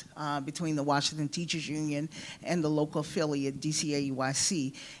force between the Washington Teachers Union and the local affiliate,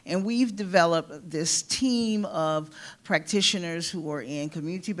 DCAEYC. And we've developed this team of practitioners who are in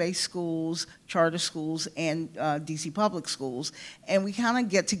community-based schools, charter schools, and DC public schools. And we kind of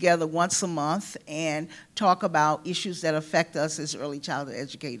get together once a month and talk about issues that affect us as early childhood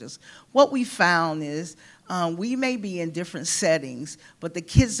educators. What we found is we may be in different settings, but the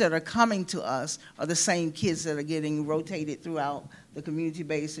kids that are coming to us are the same kids that are getting rotated throughout the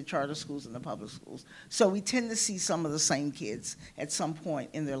community-based, the charter schools, and the public schools. So we tend to see some of the same kids at some point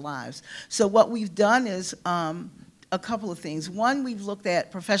in their lives. So what we've done is a couple of things. One, we've looked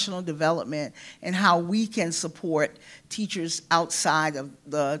at professional development and how we can support teachers outside of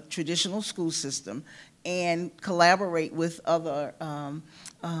the traditional school system and collaborate with other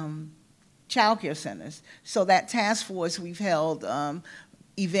child care centers. So that task force, we've held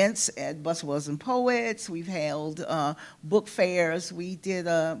events at Buswells and Poets, we've held book fairs. We did,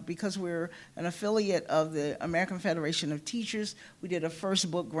 because we're an affiliate of the American Federation of Teachers, we did a first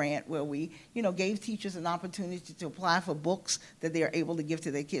book grant where we, gave teachers an opportunity to apply for books that they're able to give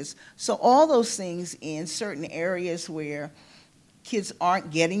to their kids. So all those things in certain areas where kids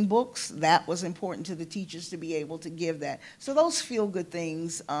aren't getting books, that was important to the teachers to be able to give that. So those feel-good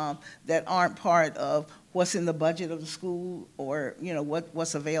things that aren't part of what's in the budget of the school or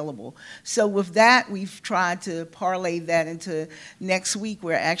what's available. So with that, we've tried to parlay that into next week.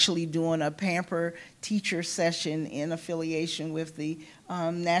 We're actually doing a Pamper teacher session in affiliation with the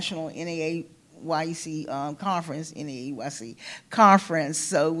National NAEYC conference, NAEYC conference.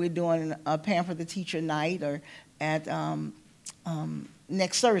 So we're doing a Pamper the Teacher night at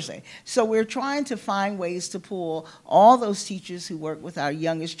next Thursday. So we're trying to find ways to pull all those teachers who work with our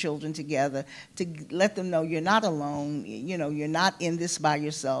youngest children together to let them know you're not alone, you're not in this by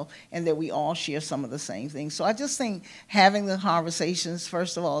yourself, and that we all share some of the same things. So I just think having the conversations,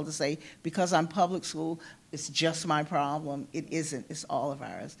 first of all, to say, because I'm public school, it's just my problem. It isn't. It's all of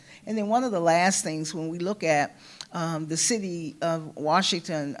ours. And then one of the last things, when we look at the city of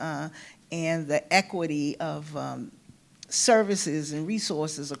Washington and the equity of services and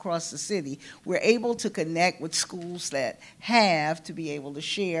resources across the city, we're able to connect with schools that have to be able to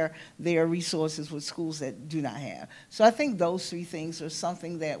share their resources with schools that do not have. So I think those three things are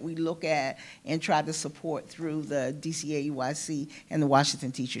something that we look at and try to support through the DCAEYC and the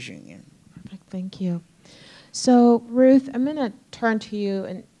Washington Teachers Union. Perfect, thank you. So Ruth, I'm going to turn to you,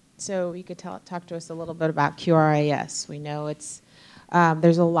 and so you could talk to us a little bit about QRAS. We know it's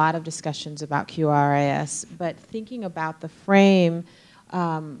there's a lot of discussions about QRAS, but thinking about the frame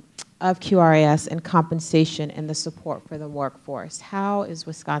of QRIS and compensation and the support for the workforce. How is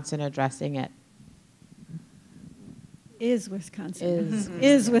Wisconsin addressing it? Is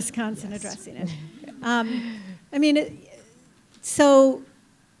Wisconsin addressing it? I mean,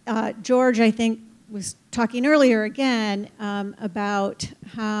 George, I think, was talking earlier again about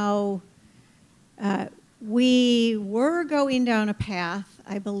how we were going down a path,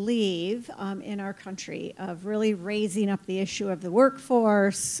 I believe, in our country of really raising up the issue of the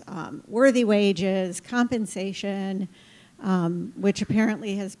workforce, worthy wages, compensation, which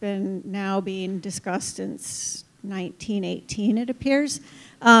apparently has been now being discussed since 1918, it appears.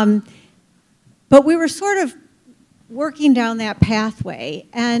 But we were sort of working down that pathway,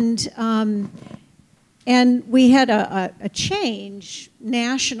 and we had a change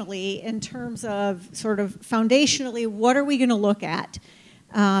nationally in terms of sort of foundationally, what are we going to look at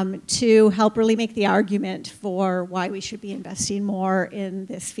to help really make the argument for why we should be investing more in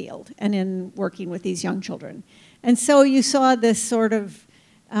this field and in working with these young children. And so you saw this sort of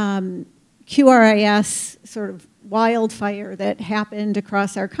QRIS sort of wildfire that happened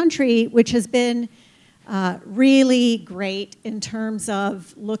across our country, which has been really great in terms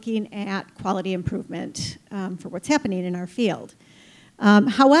of looking at quality improvement for what's happening in our field.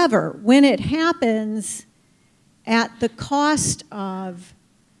 However, when it happens at the cost of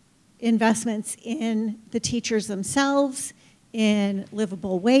investments in the teachers themselves, in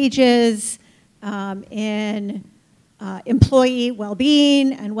livable wages, in employee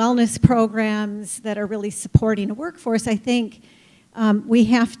well-being and wellness programs that are really supporting a workforce, I think we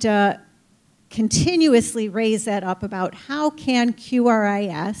have to continuously raise that up about how can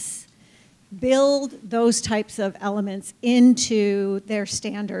QRIS build those types of elements into their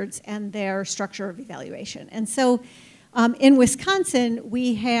standards and their structure of evaluation. And so in Wisconsin,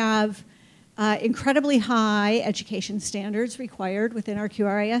 we have incredibly high education standards required within our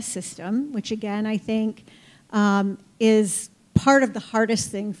QRIS system, which again, I think is part of the hardest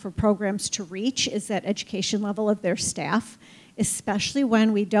thing for programs to reach, is that education level of their staff, especially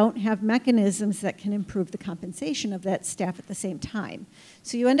when we don't have mechanisms that can improve the compensation of that staff at the same time.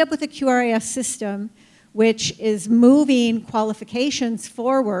 So you end up with a QRIS system which is moving qualifications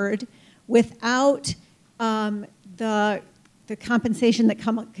forward without the compensation that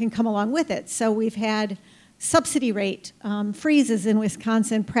can come along with it. So we've had subsidy rate freezes in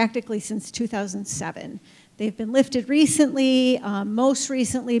Wisconsin practically since 2007. They've been lifted recently, most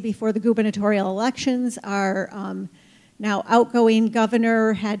recently before the gubernatorial elections. Our now outgoing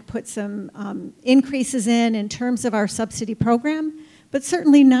governor had put some increases in terms of our subsidy program, but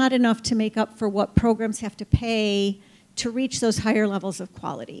certainly not enough to make up for what programs have to pay to reach those higher levels of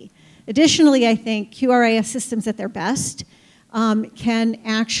quality. Additionally, I think QRIS systems at their best can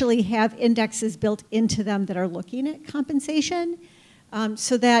actually have indexes built into them that are looking at compensation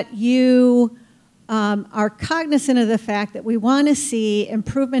so that you are cognizant of the fact that we want to see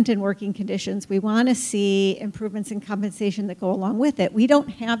improvement in working conditions. We want to see improvements in compensation that go along with it. We don't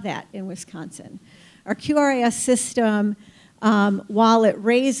have that in Wisconsin. Our QRIS system, while it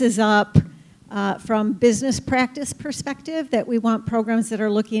raises up from business practice perspective that we want programs that are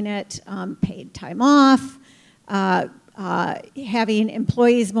looking at paid time off, having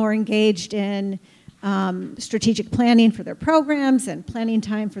employees more engaged in strategic planning for their programs and planning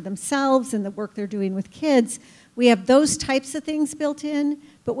time for themselves and the work they're doing with kids. We have those types of things built in,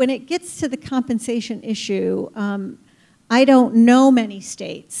 but when it gets to the compensation issue, I don't know many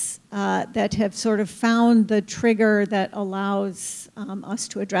states that have sort of found the trigger that allows us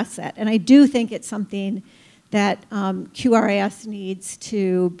to address that. And I do think it's something that QRIS needs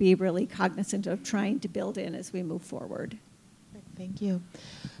to be really cognizant of trying to build in as we move forward. Thank you.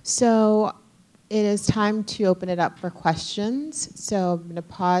 So it is time to open it up for questions. So I'm going to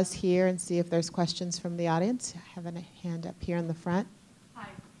pause here and see if there's questions from the audience. I have a hand up here in the front. Hi,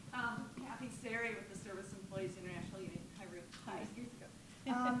 Kathy Sari with the Service Employees International Union. Hi, Ruth.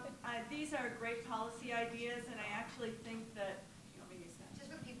 Hi. These are great policy ideas, and I actually think that,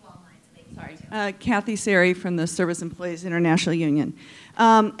 just for people online so they can Sorry. Kathy Sari from the Service Employees International Union.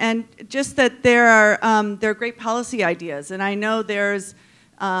 And just that there are great policy ideas, and I know there's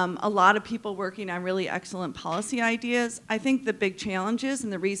a lot of people working on really excellent policy ideas. I think the big challenge is,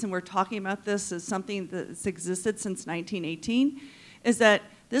 and the reason we're talking about this is something that's existed since 1918, is that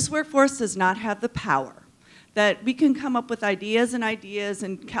this workforce does not have the power. That we can come up with ideas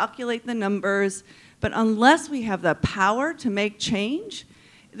and calculate the numbers, but unless we have the power to make change,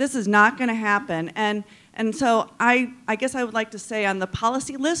 this is not going to happen. And so I guess I would like to say on the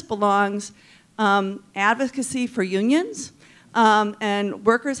policy list belongs advocacy for unions, and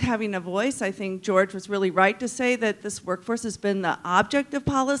workers having a voice. I think George was really right to say that this workforce has been the object of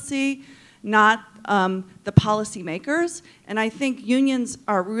policy, not the policymakers. And I think unions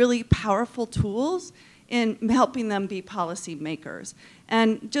are really powerful tools in helping them be policymakers.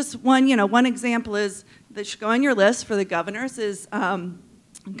 And just one example is that should go on your list for the governors is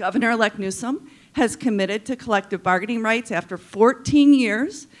Governor-elect Newsom has committed to collective bargaining rights after 14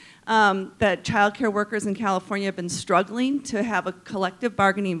 years that child care workers in California have been struggling to have a collective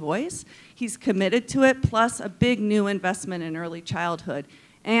bargaining voice. He's committed to it, plus a big new investment in early childhood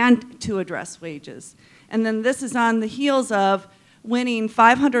and to address wages. And then this is on the heels of winning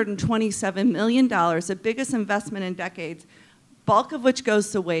 $527 million, the biggest investment in decades, bulk of which goes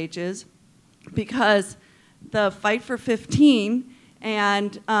to wages, because the Fight for 15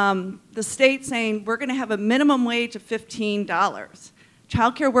 and the state saying we're going to have a minimum wage of $15.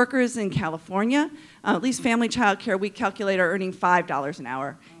 Child care workers in California, at least family child care, we calculate are earning $5 an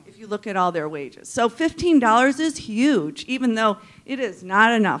hour if you look at all their wages. So $15 is huge, even though it is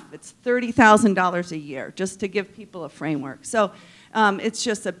not enough. It's $30,000 a year, just to give people a framework. So it's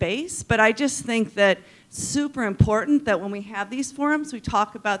just a base, but I just think that super important that when we have these forums, we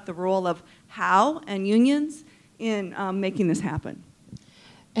talk about the role of how and unions in making this happen.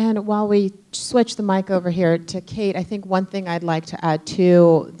 And while we switch the mic over here to Kate, I think one thing I'd like to add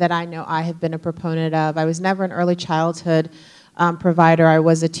too that I know I have been a proponent of, I was never an early childhood provider, I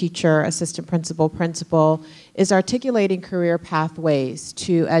was a teacher, assistant principal, principal, is articulating career pathways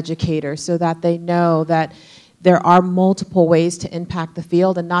to educators so that they know that there are multiple ways to impact the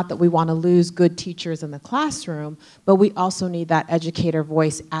field, and not that we want to lose good teachers in the classroom, but we also need that educator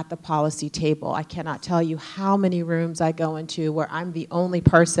voice at the policy table. I cannot tell you how many rooms I go into where I'm the only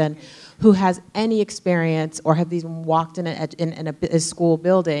person who has any experience or have even walked in a school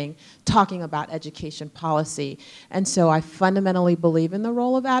building talking about education policy. And so I fundamentally believe in the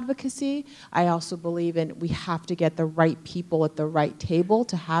role of advocacy. I also believe in we have to get the right people at the right table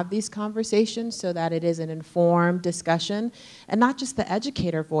to have these conversations so that it is an informed discussion, and not just the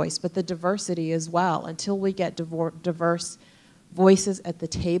educator voice, but the diversity as well. Until we get diverse voices at the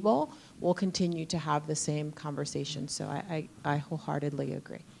table, we'll continue to have the same conversation. So I wholeheartedly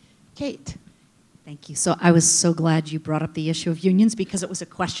agree. Kate. Thank you. So I was so glad you brought up the issue of unions, because it was a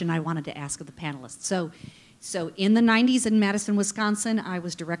question I wanted to ask of the panelists. So in the 90s in Madison, Wisconsin, I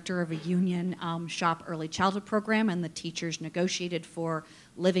was director of a union shop early childhood program, and the teachers negotiated for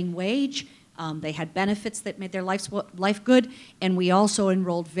living wage. They had benefits that made their life good, and we also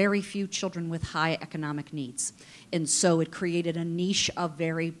enrolled very few children with high economic needs. And so it created a niche of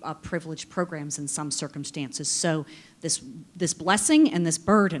very privileged programs in some circumstances. So this blessing and this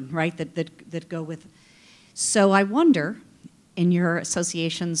burden, right, that go with. So I wonder, in your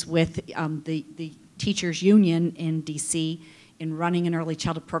associations with the teachers union in DC, in running an early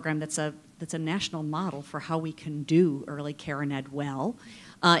childhood program that's a national model for how we can do early care and ed well,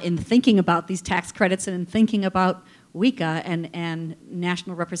 in thinking about these tax credits and in thinking about WICA and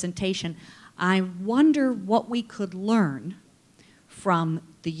national representation, I wonder what we could learn from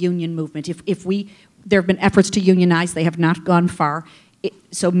the union movement. There have been efforts to unionize, they have not gone far.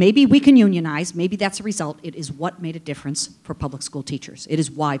 So maybe we can unionize, maybe that's a result. It is what made a difference for public school teachers. It is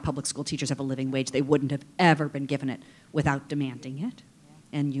why public school teachers have a living wage. They wouldn't have ever been given it without demanding it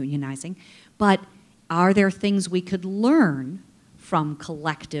and unionizing. But are there things we could learn from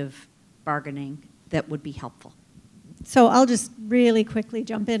collective bargaining that would be helpful? So I'll just really quickly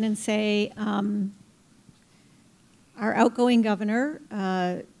jump in and say our outgoing governor,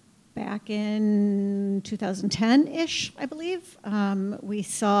 back in 2010-ish, I believe, we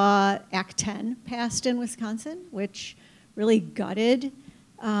saw Act 10 passed in Wisconsin, which really gutted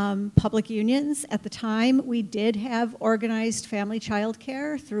public unions. At the time, we did have organized family child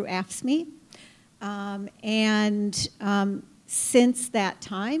care through AFSCME. Since that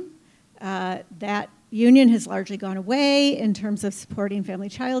time, that union has largely gone away in terms of supporting family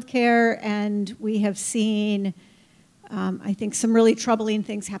child care, and we have seen, I think, some really troubling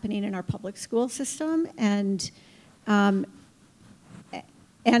things happening in our public school system. And I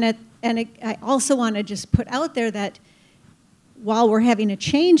also want to just put out there that while we're having a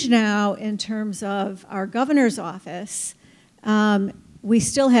change now in terms of our governor's office, we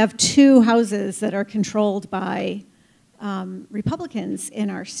still have two houses that are controlled by Republicans in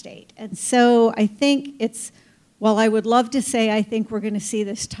our state. And so I think while I would love to say I think we're going to see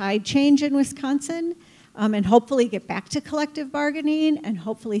this tide change in Wisconsin, and hopefully get back to collective bargaining and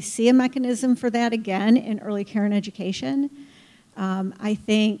hopefully see a mechanism for that again in early care and education, I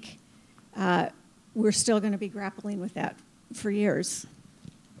think we're still going to be grappling with that for years.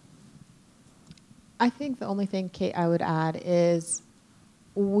 I think the only thing, Kate, I would add is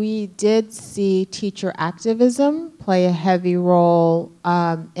we did see teacher activism play a heavy role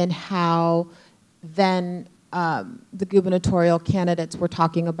in how then the gubernatorial candidates were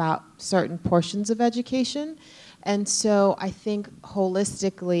talking about certain portions of education. And so I think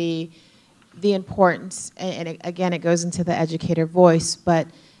holistically, the importance, and again, it goes into the educator voice, but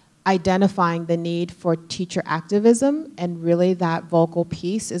identifying the need for teacher activism and really that vocal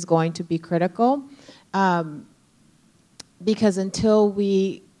piece is going to be critical. Because until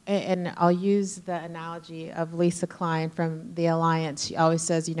we, and I'll use the analogy of Lisa Klein from the Alliance, she always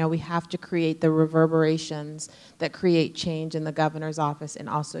says, you know, we have to create the reverberations that create change in the governor's office, and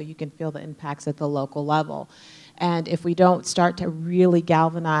also you can feel the impacts at the local level. And if we don't start to really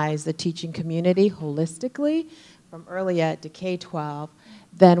galvanize the teaching community holistically, from early ed to K-12,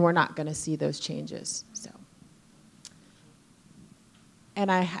 then we're not going to see those changes. So, and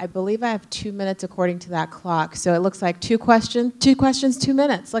I believe I have 2 minutes according to that clock. So it looks like two questions, 2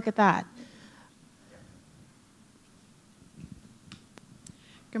 minutes. Look at that.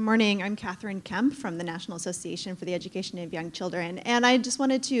 Good morning. I'm Catherine Kemp from the National Association for the Education of Young Children. And I just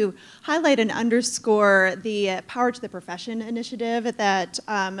wanted to highlight and underscore the Power to the Profession initiative that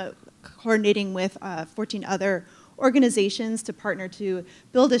coordinating with 14 other organizations to partner to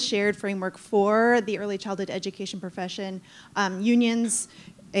build a shared framework for the early childhood education profession. Unions,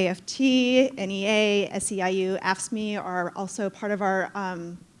 AFT, NEA, SEIU, AFSCME are also part of our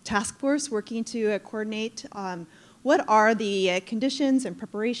task force working to coordinate what are the conditions and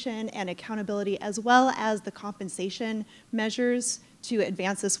preparation and accountability, as well as the compensation measures to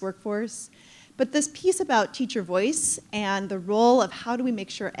advance this workforce. But this piece about teacher voice and the role of how do we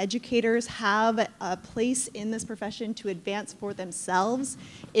make sure educators have a place in this profession to advance for themselves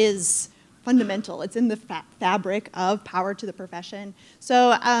is fundamental. It's in the fabric of power to the profession.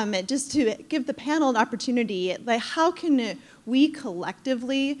 So just to give the panel an opportunity, like how can we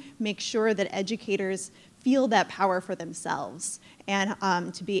collectively make sure that educators feel that power for themselves and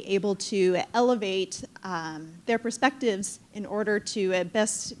to be able to elevate their perspectives in order to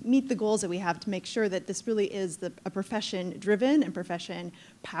best meet the goals that we have to make sure that this really is a profession-driven and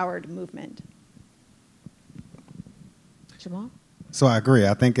profession-powered movement. Jamal? So I agree.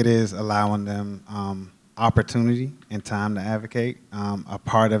 I think it is allowing them opportunity and time to advocate. A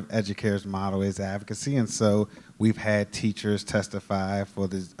part of Educare's model is advocacy, and so we've had teachers testify for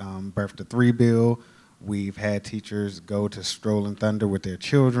the Birth to 3 bill. We've had teachers go to Strolling Thunder with their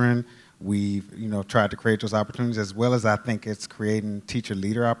children. We've, tried to create those opportunities, as well as I think it's creating teacher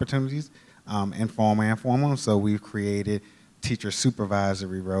leader opportunities, informal and formal. So we've created teacher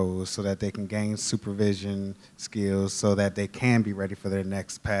supervisory roles so that they can gain supervision skills so that they can be ready for their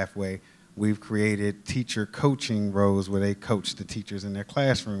next pathway. We've created teacher coaching roles where they coach the teachers in their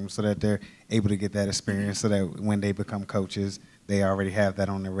classroom so that they're able to get that experience so that when they become coaches, they already have that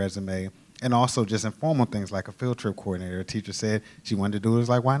on their resume. And also just informal things like a field trip coordinator. A teacher said she wanted to do it. It was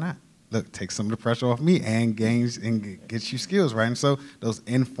like, why not? Look, take some of the pressure off me and gains and gets you skills, right? And so those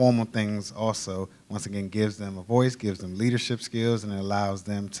informal things also, once again, gives them a voice, gives them leadership skills, and it allows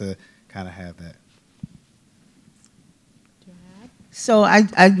them to kind of have that. So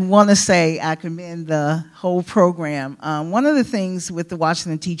I want to say I commend the whole program. One of the things with the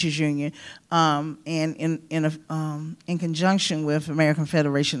Washington Teachers Union and in conjunction with American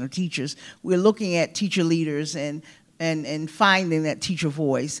Federation of Teachers, we're looking at teacher leaders and finding that teacher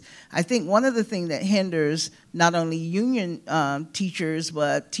voice. I think one of the things that hinders not only union teachers,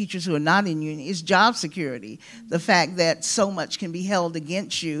 but teachers who are not in union, is job security. The fact that so much can be held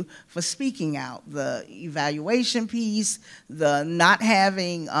against you for speaking out. The evaluation piece, the not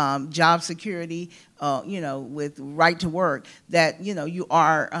having job security, with right to work, that, you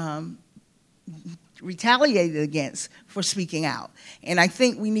are retaliated against for speaking out. And I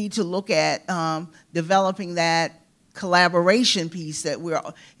think we need to look at developing that collaboration piece that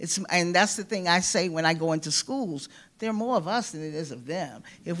and that's the thing I say when I go into schools. There are more of us than it is of them.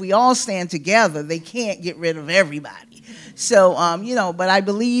 If we all stand together, they can't get rid of everybody. So, but I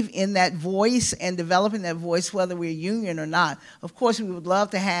believe in that voice and developing that voice, whether we're union or not. Of course, we would love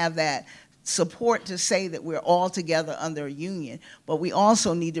to have that support to say that we're all together under a union, but we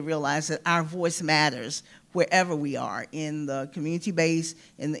also need to realize that our voice matters wherever we are, in the community base,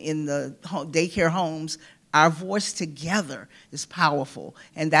 in the daycare homes. Our voice together is powerful,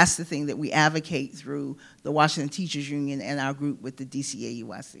 and that's the thing that we advocate through the Washington Teachers Union and our group with the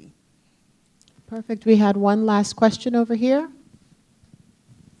DCAUIC. Perfect. We had one last question over here.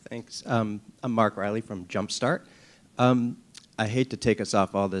 Thanks. I'm Mark Riley from Jumpstart. I hate to take us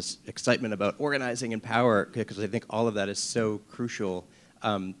off all this excitement about organizing and power, because I think all of that is so crucial.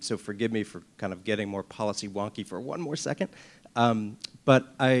 So forgive me for kind of getting more policy wonky for one more second.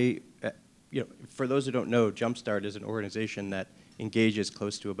 But for those who don't know, Jumpstart is an organization that engages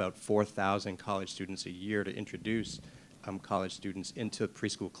close to about 4,000 college students a year to introduce college students into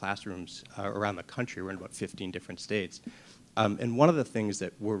preschool classrooms around the country. We're in about 15 different states. And one of the things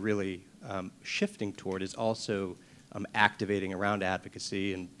that we're really shifting toward is also activating around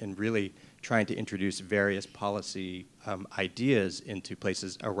advocacy and really trying to introduce various policy ideas into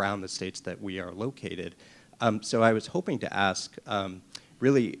places around the states that we are located. So I was hoping to ask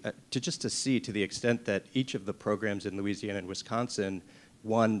really to see to the extent that each of the programs in Louisiana and Wisconsin,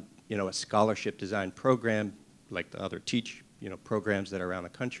 one, a scholarship design program like the other teach programs that are around the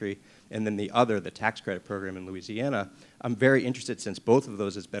country, and then the other, the tax credit program in Louisiana. I'm very interested, since both of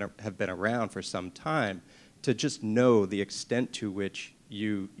those have been around for some time, to just know the extent to which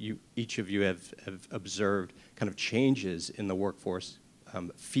each of you have observed kind of changes in the workforce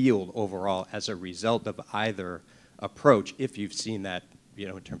field overall as a result of either approach, if you've seen that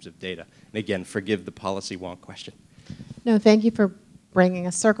in terms of data. And again, forgive the policy wonk question. No, thank you for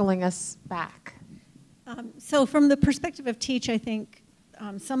circling us back. So from the perspective of Teach, I think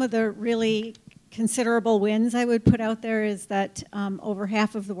some of the really considerable wins I would put out there is that over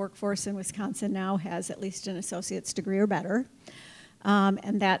half of the workforce in Wisconsin now has at least an associate's degree or better.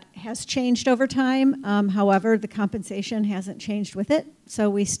 And that has changed over time. However, the compensation hasn't changed with it. So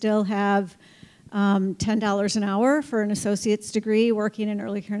we still have $10 an hour for an associate's degree working in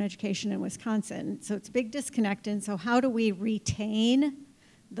early care and education in Wisconsin. So it's a big disconnect. And so how do we retain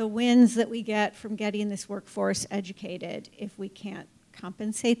the wins that we get from getting this workforce educated if we can't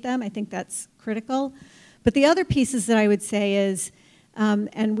compensate them? I think that's critical. But the other pieces that I would say is,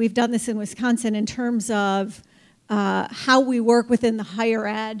 and we've done this in Wisconsin in terms of how we work within the higher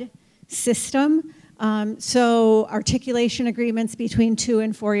ed system. So articulation agreements between 2-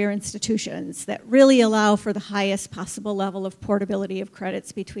 and 4-year institutions that really allow for the highest possible level of portability of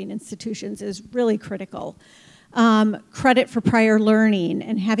credits between institutions is really critical. Credit for prior learning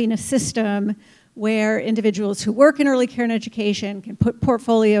and having a system where individuals who work in early care and education can put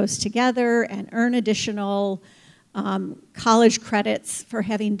portfolios together and earn additional college credits for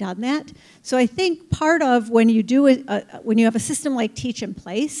having done that. So I think part of when you when you have a system like Teach in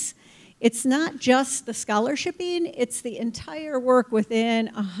place, it's not just the scholarshiping, it's the entire work within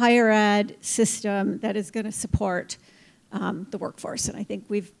a higher ed system that is going to support the workforce. And I think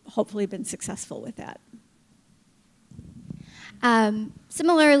we've hopefully been successful with that.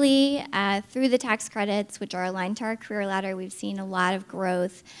 Similarly, through the tax credits, which are aligned to our career ladder, we've seen a lot of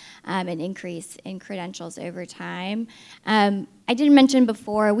growth and increase in credentials over time. I didn't mention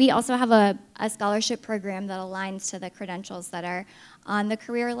before, we also have a scholarship program that aligns to the credentials that are on the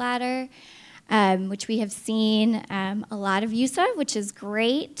career ladder, which we have seen a lot of use of, which is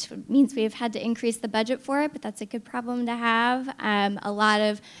great. It means we've had to increase the budget for it, but that's a good problem to have. A lot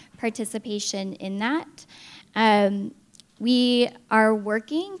of participation in that. We are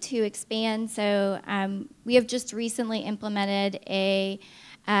working to expand, so we have just recently implemented a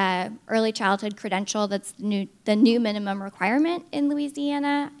early childhood credential that's the new minimum requirement in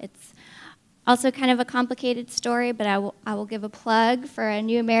Louisiana. It's also kind of a complicated story, but I will give a plug for a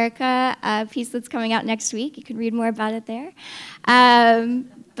New America piece that's coming out next week. You can read more about it there.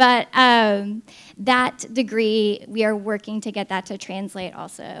 But that degree, we are working to get that to translate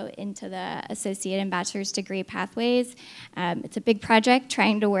also into the associate and bachelor's degree pathways. It's a big project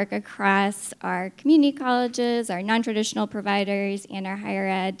trying to work across our community colleges, our non-traditional providers, and our higher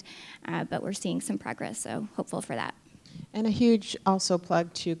ed, but we're seeing some progress, so hopeful for that. And a huge also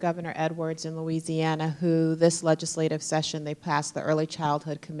plug to Governor Edwards in Louisiana, who this legislative session, they passed the Early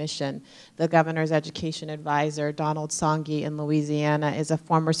Childhood Commission. The governor's education advisor, Donald Songi in Louisiana, is a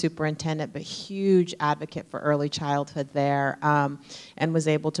former superintendent, but huge advocate for early childhood there, and was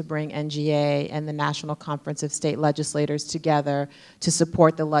able to bring NGA and the National Conference of State Legislators together to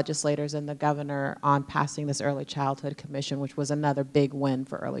support the legislators and the governor on passing this Early Childhood Commission, which was another big win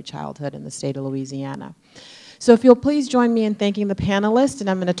for early childhood in the state of Louisiana. So if you'll please join me in thanking the panelists, and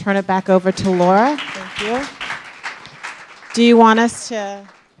I'm going to turn it back over to Laura. Thank you. Do you want us to?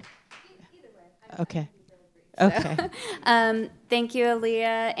 Okay. Okay. Thank you,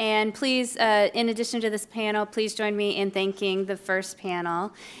 Aaliyah. And please, in addition to this panel, please join me in thanking the first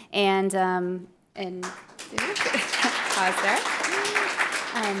panel. And pause there.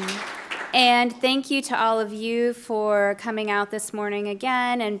 And thank you to all of you for coming out this morning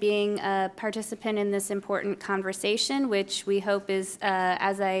again and being a participant in this important conversation, which we hope is,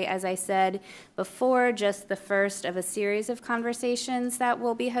 as I said before, just the first of a series of conversations that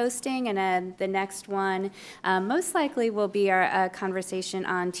we'll be hosting. And the next one most likely will be our conversation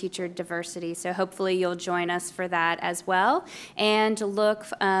on teacher diversity. So hopefully you'll join us for that as well. And look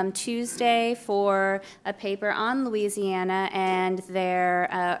Tuesday for a paper on Louisiana and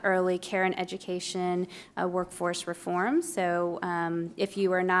their early care and education workforce reform. So if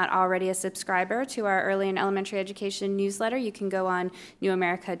you are not already a subscriber to our early and elementary education newsletter, you can go on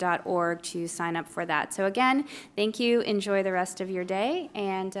newamerica.org to sign up for that. So again, thank you. Enjoy the rest of your day,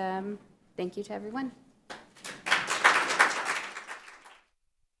 and thank you to everyone.